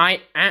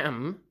 I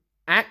am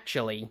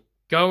actually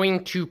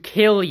going to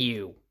kill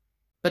you.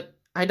 But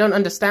I don't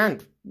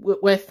understand.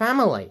 We're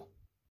family.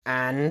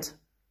 And?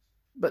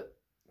 But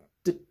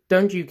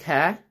don't you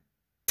care?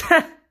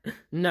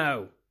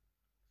 No.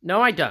 No,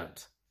 I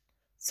don't.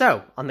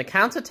 So, on the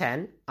count of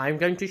 10, I'm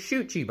going to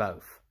shoot you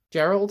both.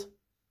 Gerald?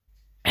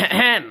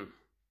 Ahem.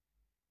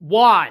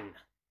 1.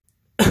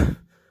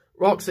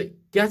 Roxy,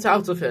 get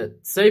out of here.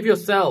 Save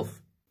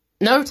yourself.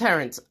 No,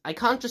 Terrence, I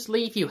can't just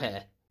leave you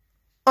here.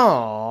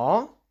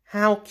 Aww,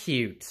 how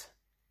cute.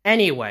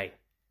 Anyway,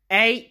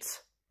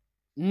 8,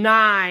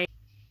 9...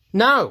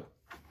 No!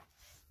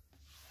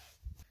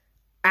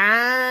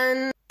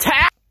 And... 10!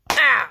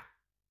 Ah!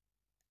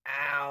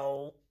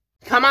 Ow.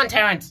 Come on,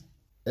 Terrence!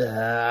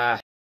 Ah,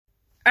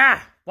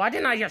 why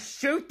didn't I just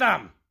shoot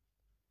them?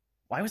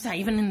 Why was that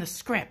even in the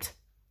script?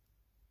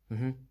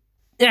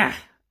 Yeah,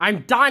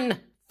 I'm done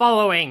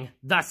following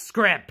the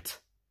script.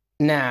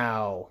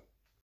 Now...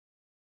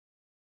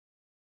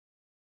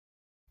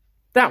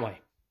 That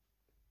way.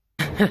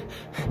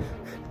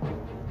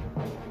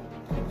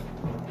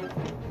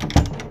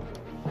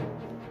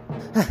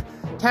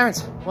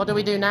 Terrence, what do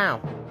we do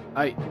now?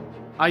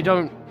 I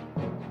don't...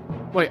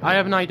 Wait, I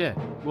have an idea.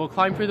 We'll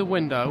climb through the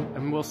window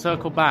and we'll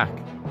circle back.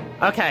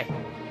 Okay.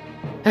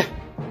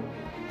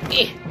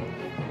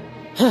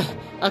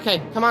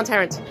 Okay, come on,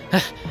 Terrence.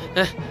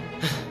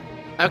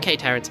 Okay,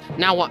 Terrence,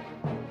 now what?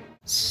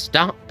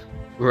 Stop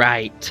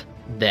right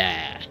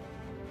there.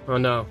 Oh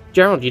no.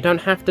 Gerald, you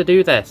don't have to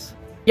do this.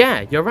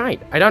 Yeah, you're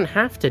right. I don't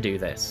have to do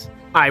this.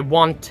 I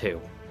want to.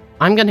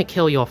 I'm gonna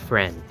kill your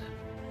friend.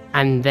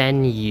 And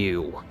then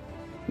you.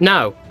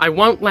 No, I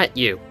won't let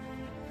you.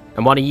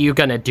 And what are you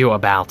gonna do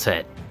about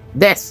it?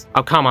 This!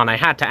 Oh, come on, I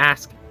had to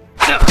ask.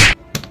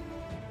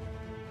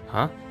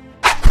 Huh?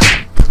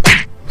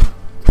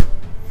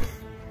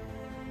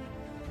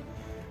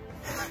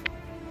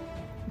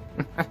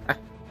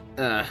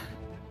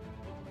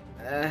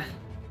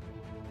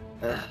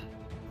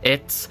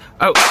 It's...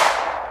 Oh!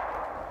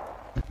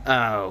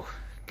 Oh,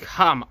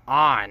 come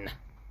on.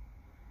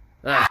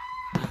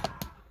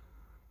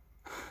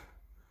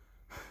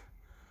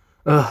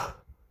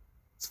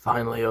 It's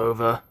finally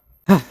over.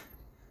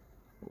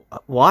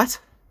 What?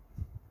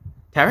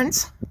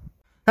 Terrence?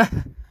 Are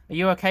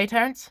you okay,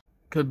 Terrence?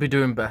 Could be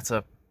doing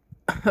better.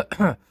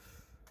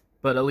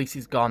 But at least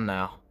he's gone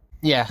now.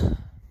 Yeah.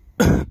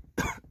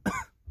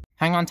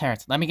 Hang on,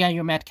 Terrence. Let me get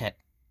you a med kit.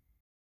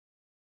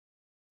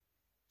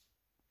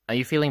 Are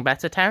you feeling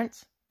better,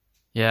 Terrence?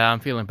 Yeah, I'm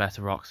feeling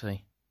better,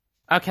 Roxy.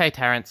 Okay,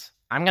 Terrence.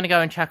 I'm gonna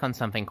go and check on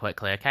something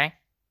quickly, okay?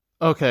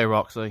 Okay,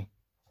 Roxy.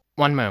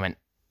 1 moment.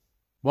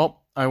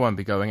 Well, I won't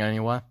be going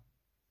anywhere.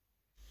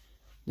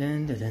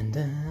 Dun, dun,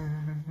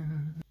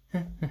 dun,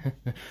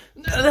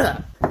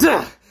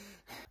 dun.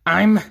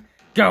 I'm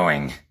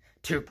going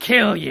to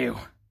kill you.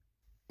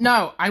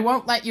 No, I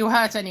won't let you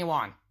hurt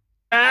anyone.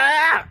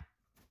 Damn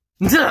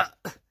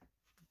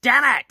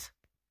it!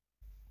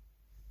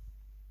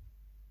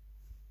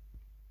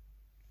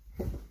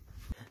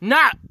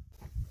 No!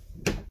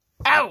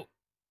 Oh!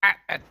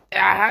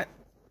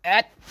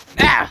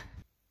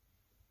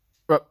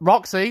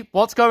 Roxy,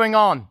 what's going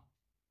on?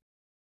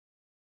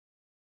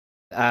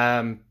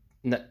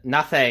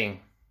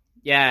 Nothing.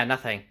 Yeah,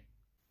 nothing.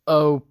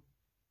 Oh,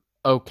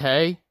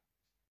 okay.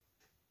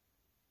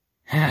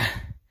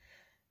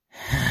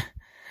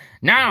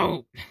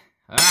 No!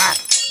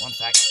 One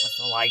sec, what's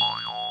the light?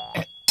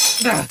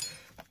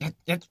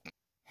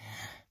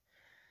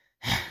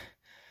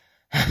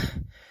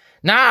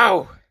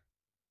 No!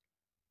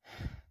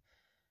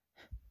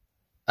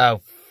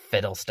 Oh,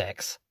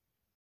 fiddlesticks.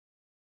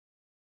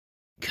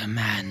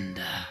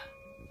 Commander,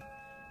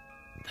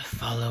 the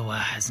follower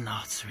has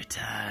not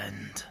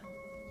returned.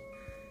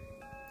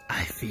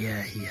 I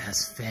fear he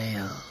has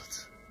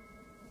failed.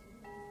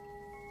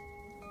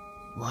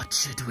 What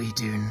should we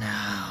do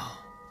now?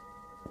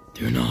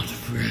 Do not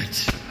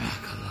fret,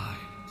 Acolyte.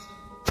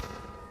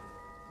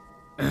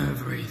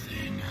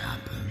 Everything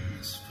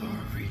happens for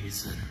a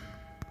reason.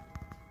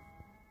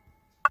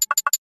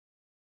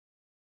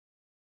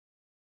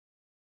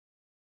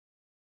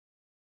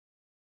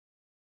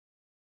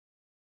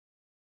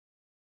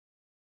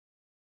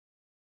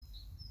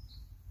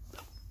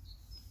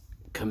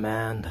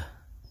 Command.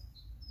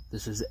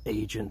 This is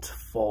Agent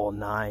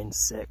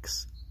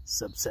 496,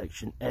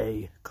 Subsection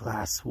A,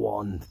 Class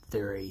 1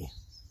 Theory.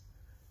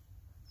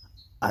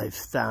 I've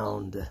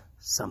found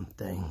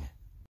something.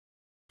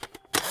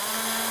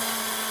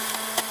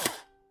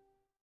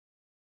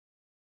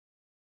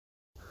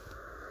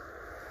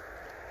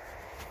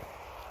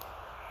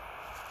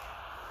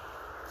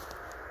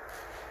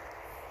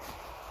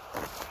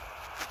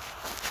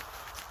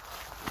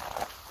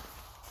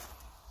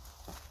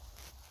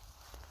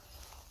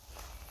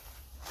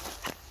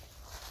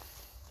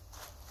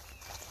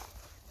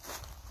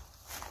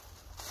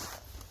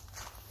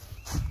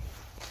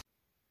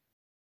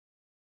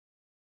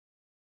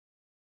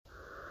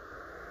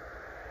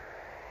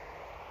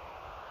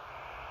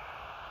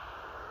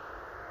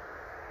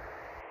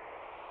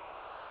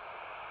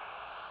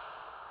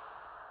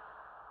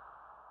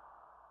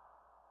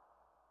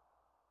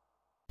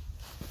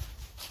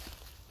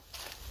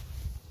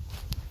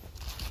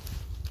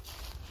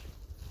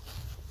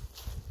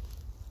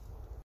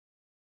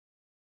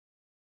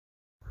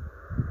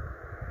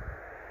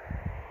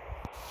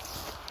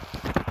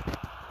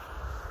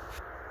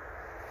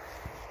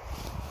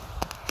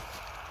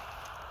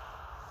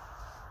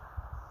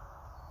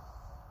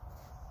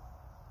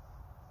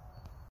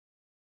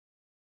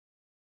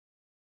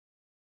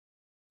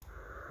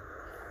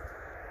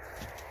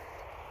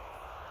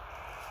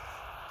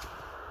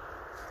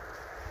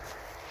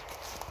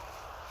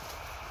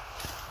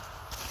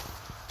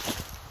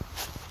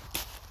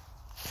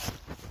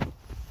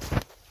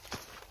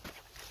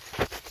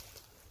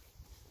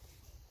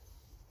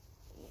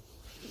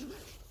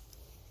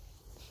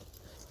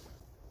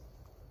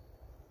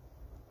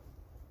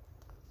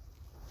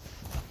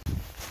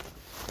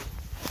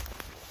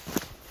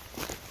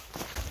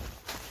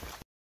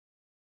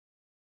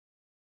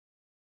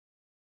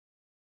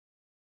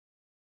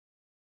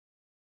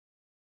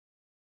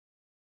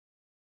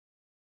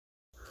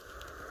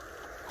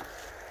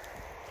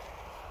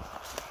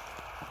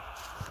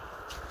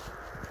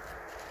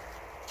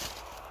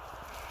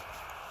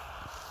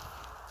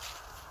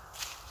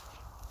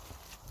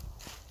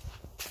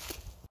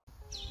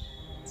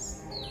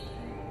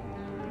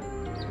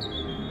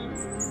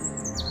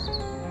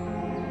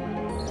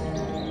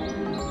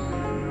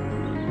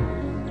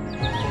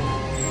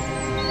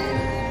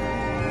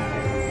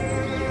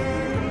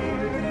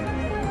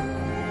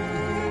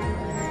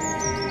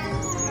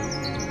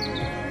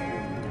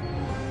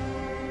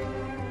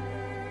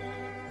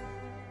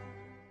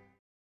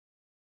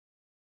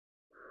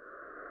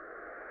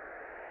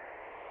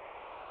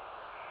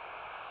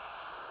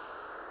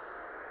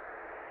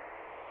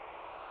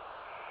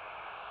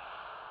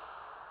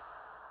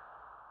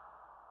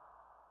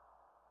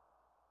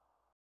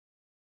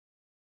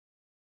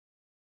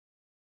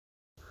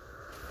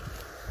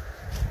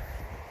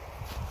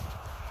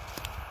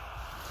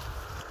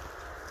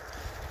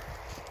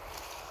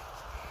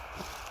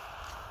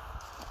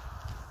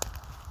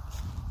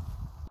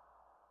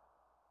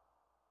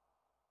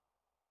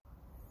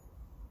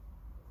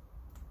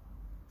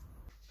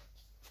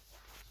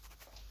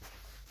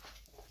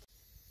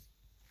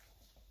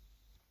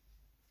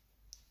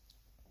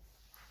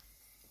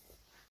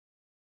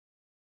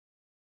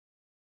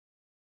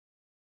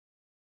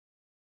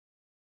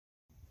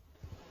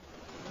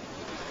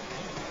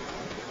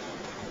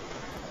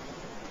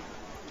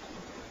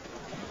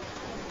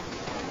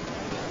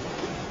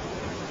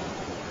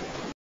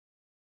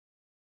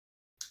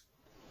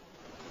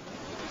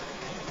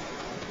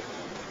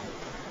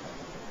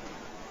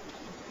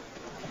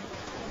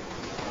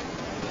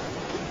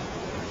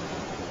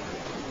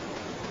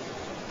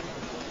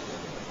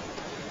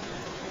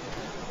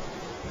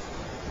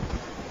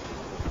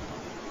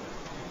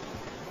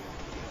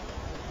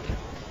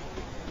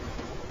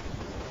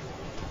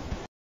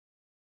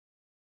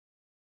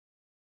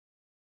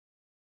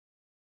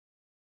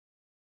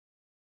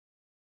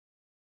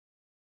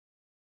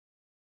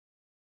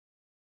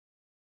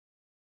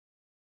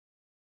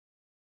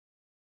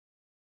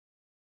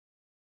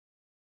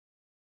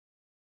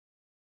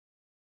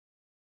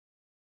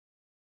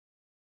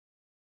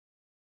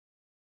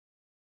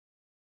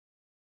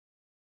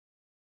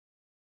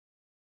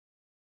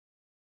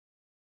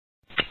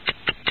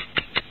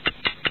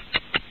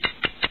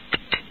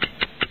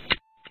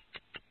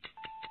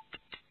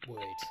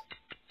 Wait,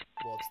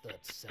 what's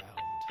that sound?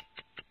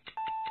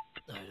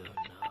 I don't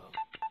know.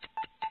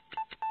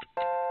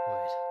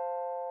 Wait.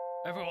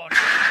 Everyone!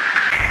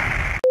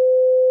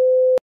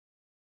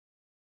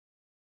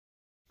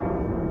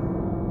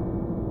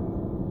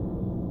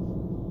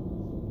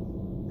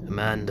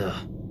 Amanda,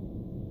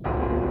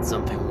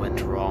 something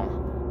went wrong.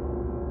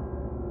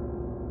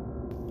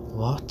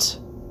 What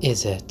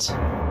is it?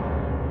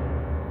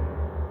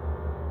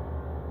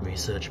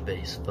 Research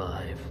Base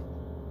 5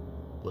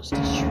 was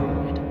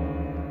destroyed.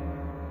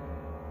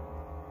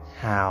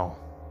 How?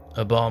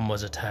 A bomb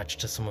was attached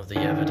to some of the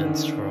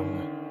evidence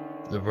from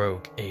the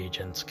rogue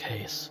agent's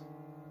case.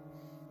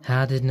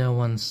 How did no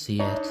one see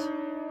it?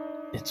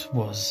 It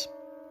was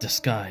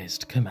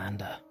disguised,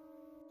 Commander.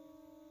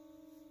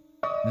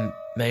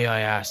 May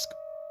I ask,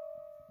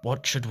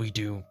 What should we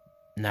do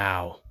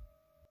now?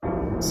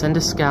 Send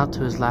a scout to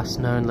his last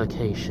known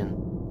location.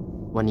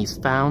 When he's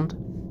found,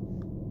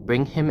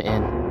 bring him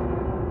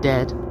in,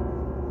 dead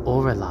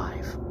or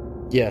alive.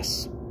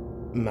 Yes,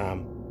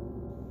 ma'am.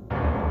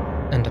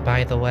 And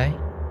by the way,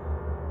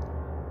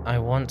 I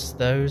want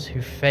those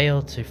who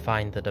fail to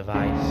find the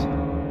device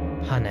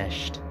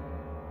punished.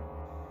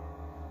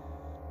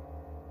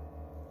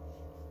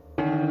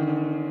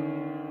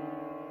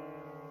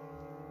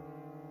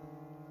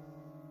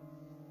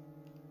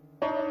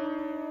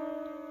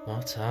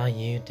 What are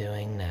you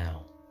doing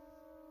now,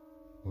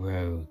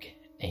 rogue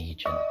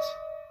agent?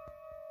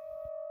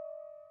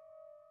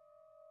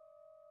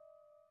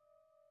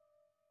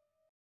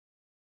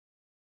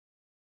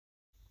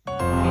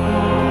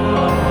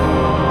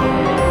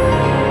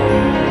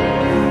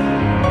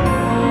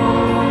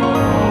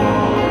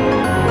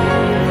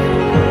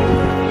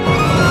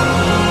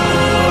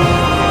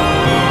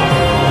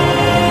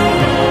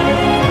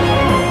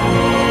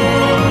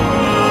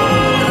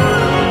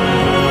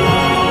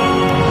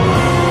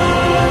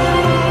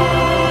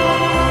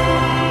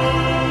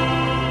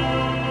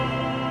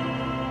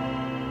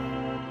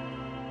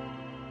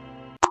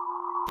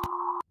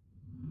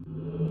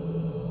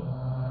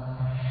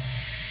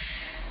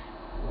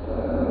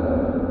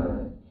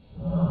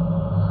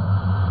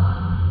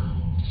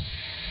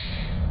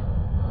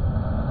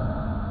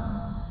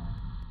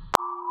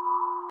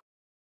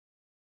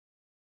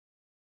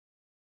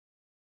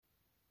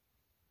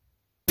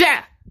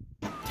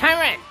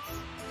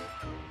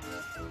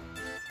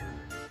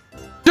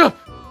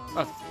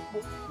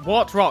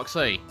 What,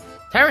 Roxy?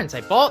 Terrence,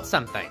 I bought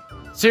something.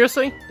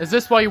 Seriously? Is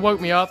this why you woke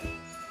me up?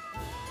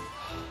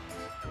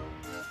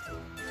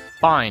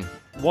 Fine.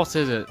 What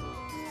is it?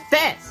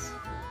 This!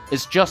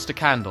 It's just a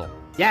candle.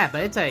 Yeah,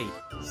 but it's a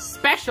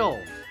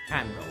special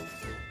candle.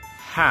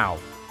 How?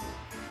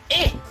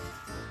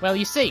 Well,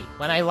 you see,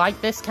 when I light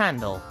this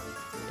candle,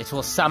 it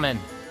will summon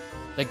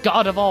the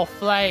god of all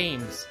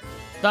flames,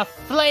 the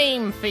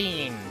Flame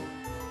Fiend.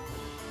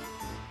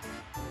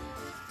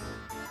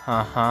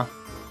 Uh-huh.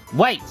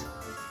 Wait!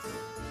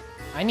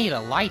 I need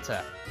a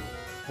lighter.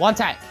 One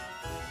tack.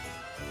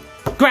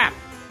 Grab!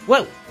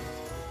 Whoa!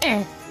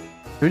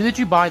 Who did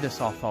you buy this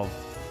off of?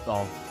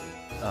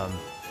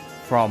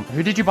 From?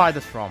 Who did you buy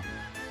this from?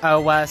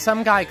 Oh,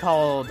 some guy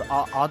called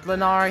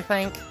Odlinar, I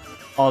think.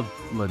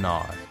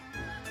 Odlinar.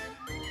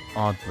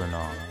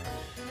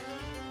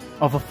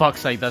 Oh, for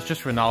fuck's sake, that's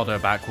just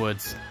Ronaldo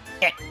backwards.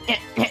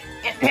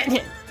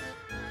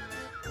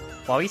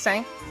 What were you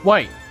saying?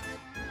 Wait.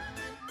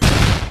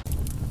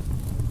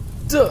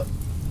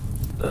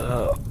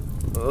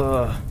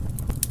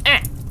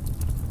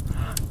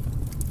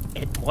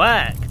 It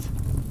worked.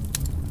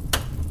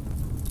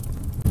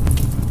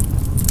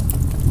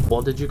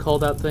 What did you call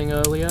that thing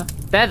earlier?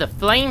 They're the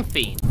Flame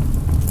Fiend.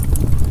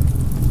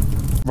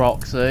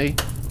 Roxy,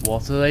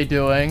 what are they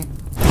doing?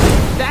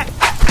 That.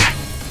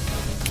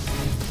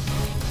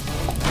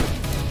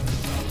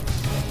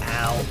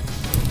 Ow.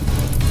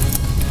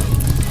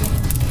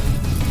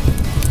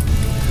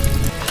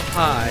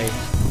 Hi.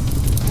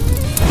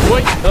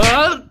 Wait.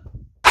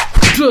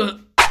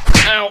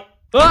 Ow.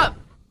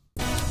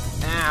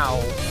 Ow.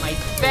 My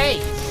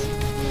face.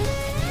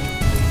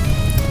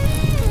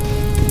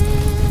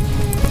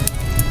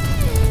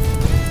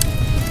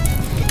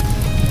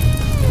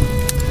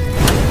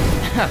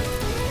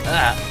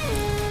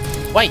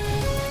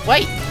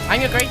 Wait!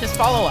 I'm your greatest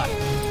follower!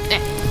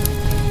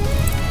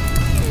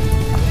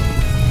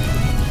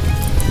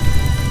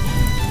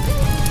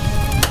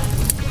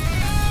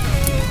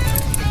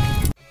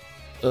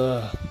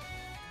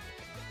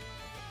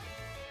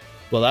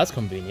 Well, that's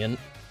convenient.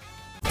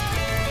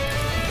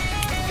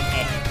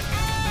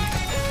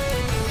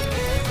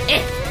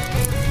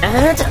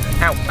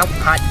 Ow,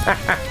 hot.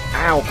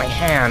 Ow, my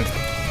hand.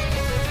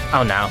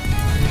 Oh no.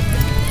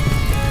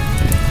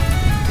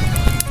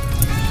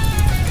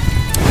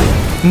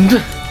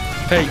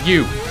 Hey,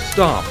 you!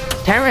 Stop!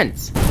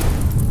 Terrence!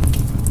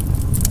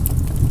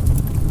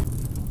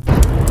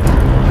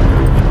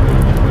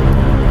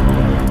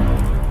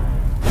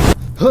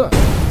 Huh.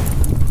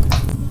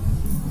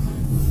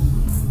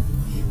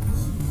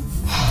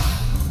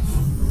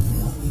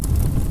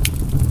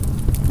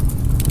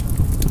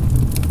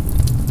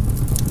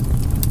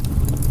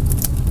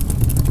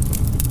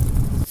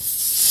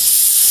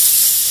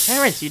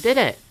 Terrence, you did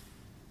it!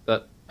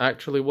 That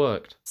actually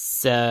worked.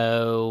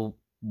 So,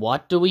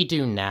 what do we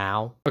do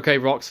now? Okay,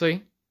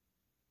 Roxy,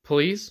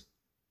 please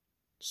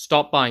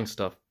stop buying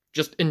stuff.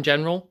 Just in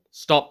general,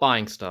 stop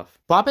buying stuff.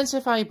 What happens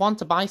if I want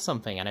to buy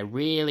something and I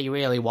really,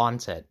 really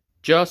want it?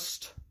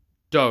 Just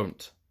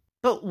don't.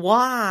 But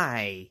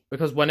why?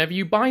 Because whenever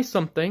you buy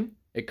something,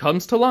 it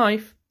comes to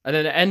life, and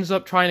then it ends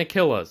up trying to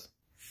kill us.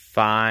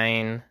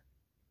 Fine.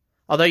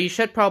 Although you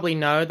should probably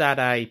know that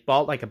I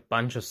bought like a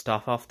bunch of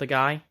stuff off the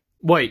guy.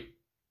 Wait,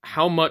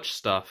 how much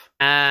stuff?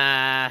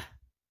 I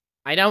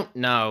don't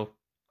know.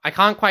 I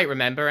can't quite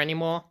remember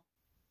anymore.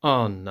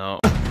 Oh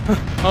no.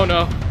 Oh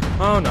no.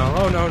 Oh no,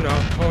 oh no, no,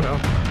 oh no.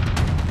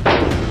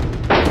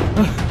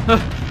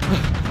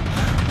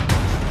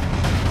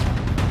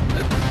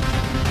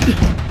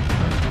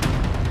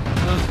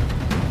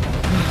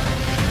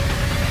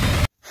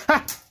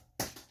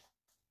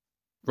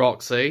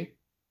 Roxy,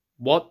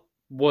 what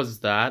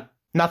was that?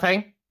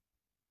 Nothing.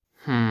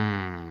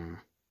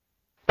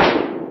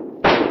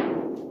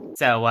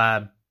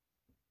 So,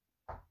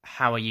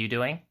 how are you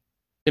doing?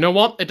 You know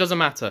what? It doesn't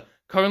matter.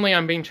 Currently,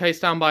 I'm being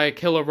chased down by a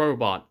killer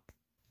robot.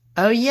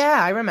 Oh yeah,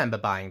 I remember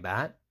buying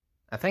that.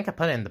 I think I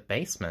put it in the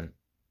basement.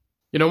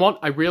 You know what?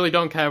 I really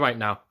don't care right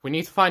now. We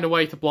need to find a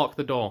way to block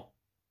the door.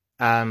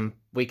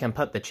 We can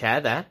put the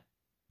chair there.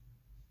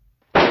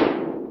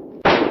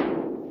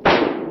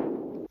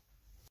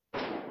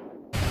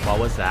 What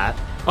was that?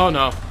 Oh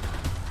no.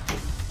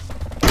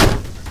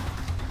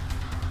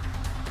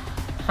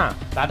 Huh,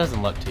 that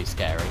doesn't look too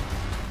scary.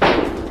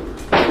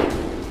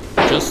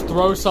 Just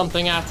throw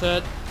something at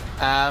it.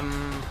 I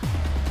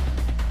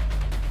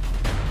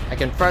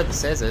can throw the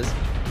scissors.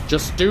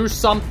 Just do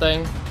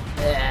something.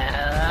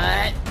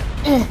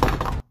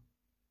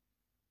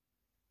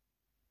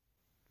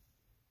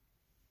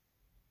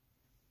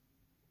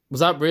 Was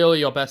that really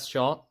your best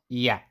shot?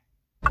 Yeah.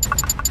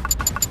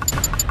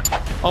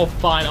 Oh,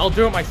 fine. I'll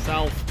do it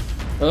myself.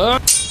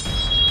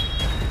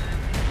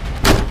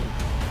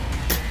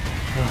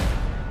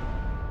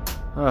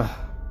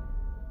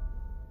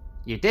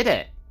 You did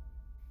it.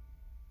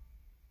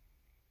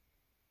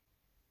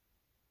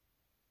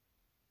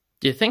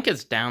 Do you think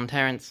it's down,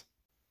 Terrence?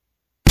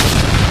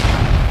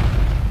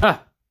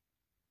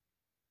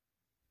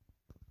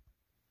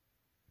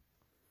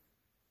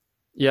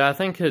 Yeah, I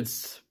think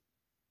it's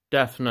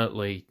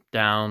definitely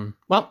down.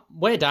 Well,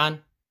 we're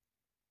done.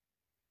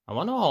 I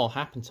wonder what'll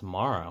happen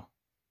tomorrow.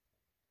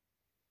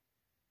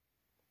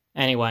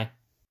 Anyway.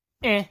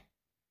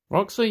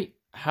 Roxy,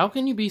 how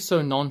can you be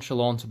so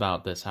nonchalant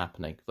about this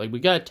happening? Like, we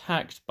get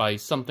attacked by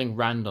something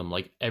random,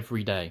 like,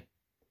 every day.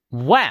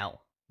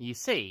 Well, you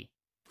see.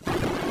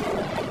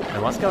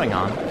 So what's going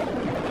on?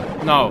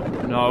 No,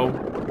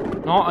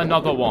 not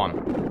another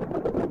one.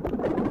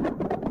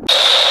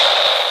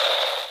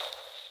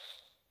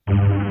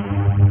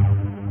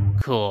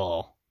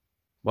 Cool.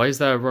 Why is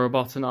there a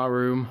robot in our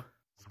room?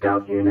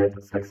 Scout unit,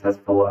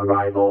 successful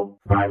arrival.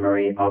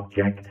 Primary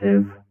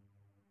objective.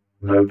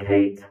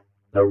 Locate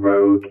the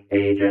rogue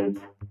agent.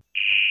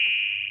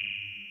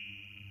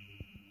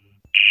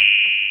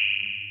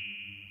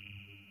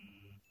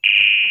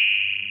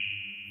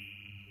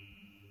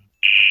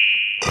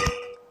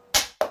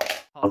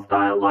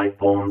 Hostile life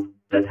forms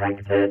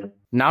detected.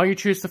 Now you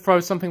choose to throw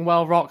something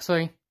well,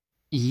 Roxy?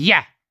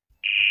 Yeah.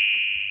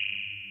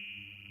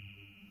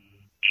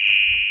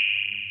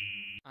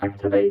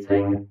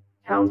 Activating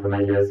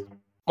countermeasures.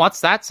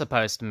 What's that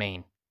supposed to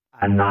mean?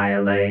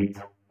 Annihilate.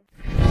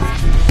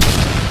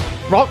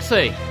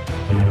 Roxy!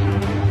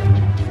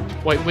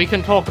 Wait, we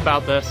can talk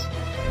about this.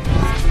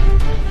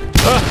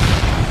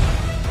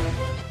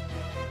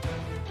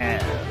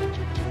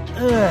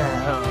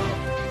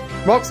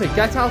 Roxy,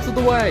 get out of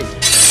the way!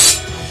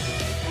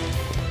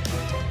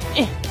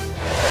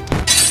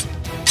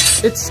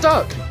 It's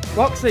stuck!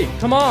 Roxy,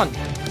 come on!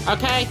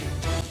 Okay.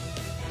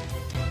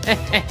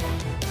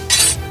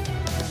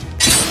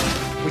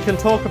 We can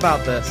talk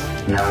about this.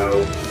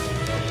 No.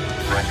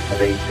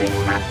 Activating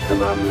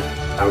maximum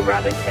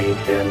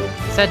eradication.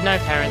 Said no,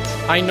 Terrence.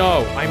 I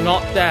know, I'm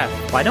not deaf.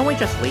 Why don't we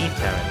just leave,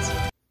 Terrence?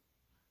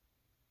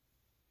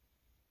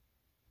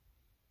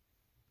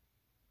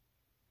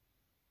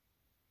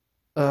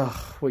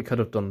 Ugh, we could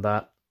have done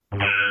that.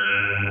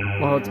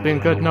 Well, it's been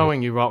good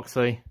knowing you,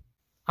 Roxy.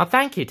 Oh,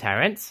 thank you,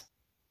 Terrence.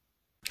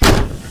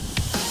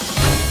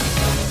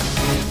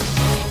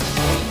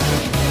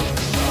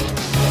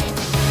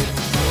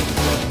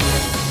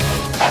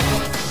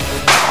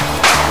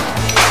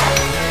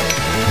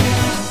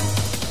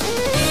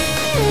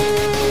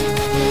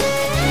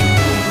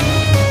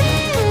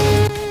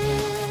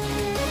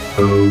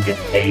 Rogue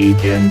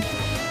agent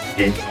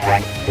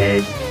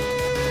detected.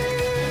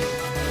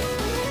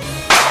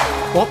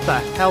 What the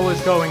hell is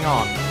going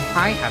on?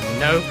 I have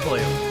no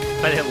clue,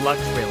 but it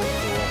looks really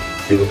cool.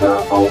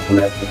 Super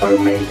ultimate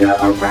omega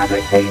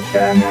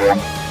eradication.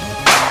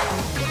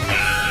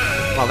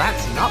 Well,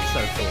 that's not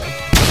so cool.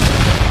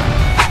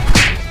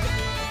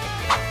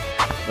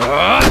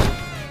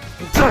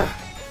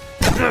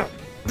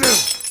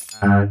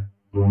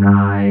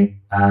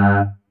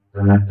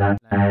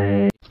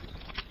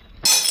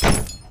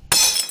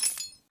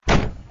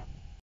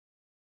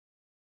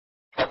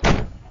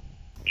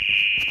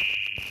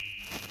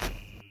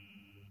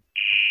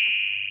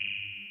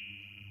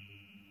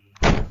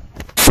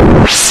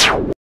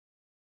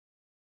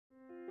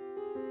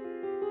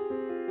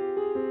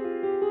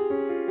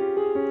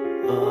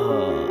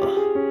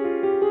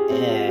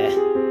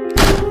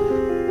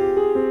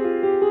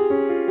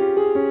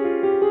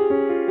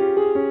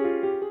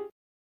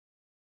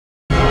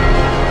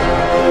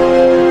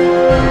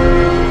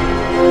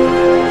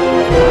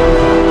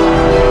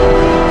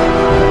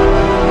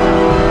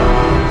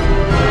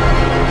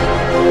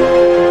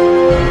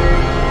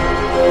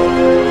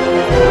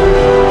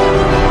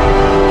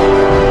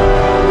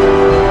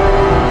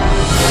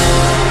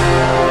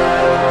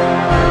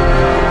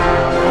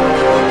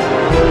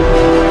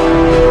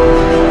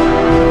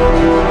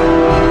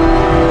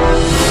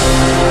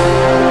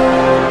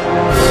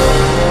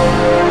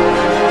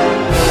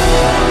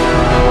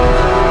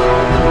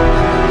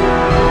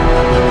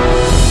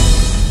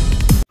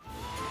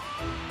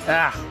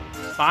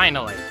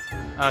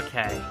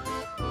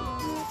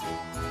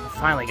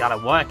 finally got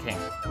it working.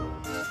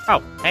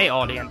 Oh, hey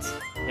audience.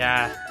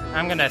 Yeah,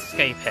 I'm gonna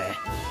escape here.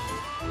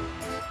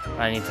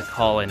 I need to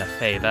call in a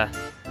favor.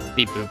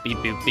 Beep boop, beep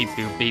boop, beep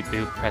boop, beep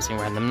boop, pressing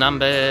random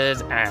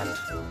numbers, and...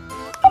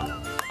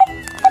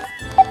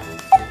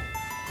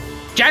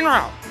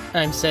 General!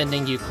 I'm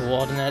sending you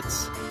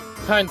coordinates.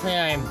 Currently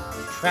I am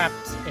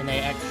trapped in an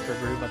extra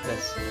room of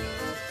this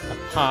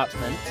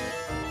apartment.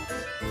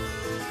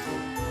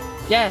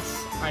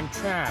 Yes, I'm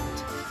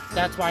trapped.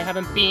 That's why I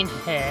haven't been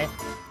here,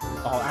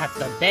 or at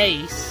the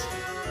base,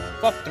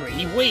 for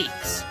 3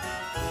 weeks.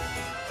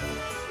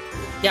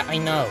 Yeah, I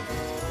know.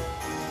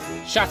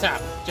 Shut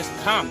up, just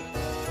come.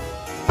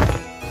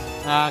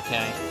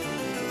 Okay.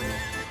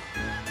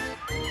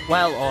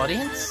 Well,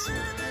 audience,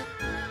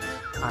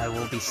 I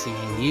will be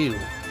seeing you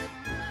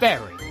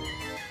very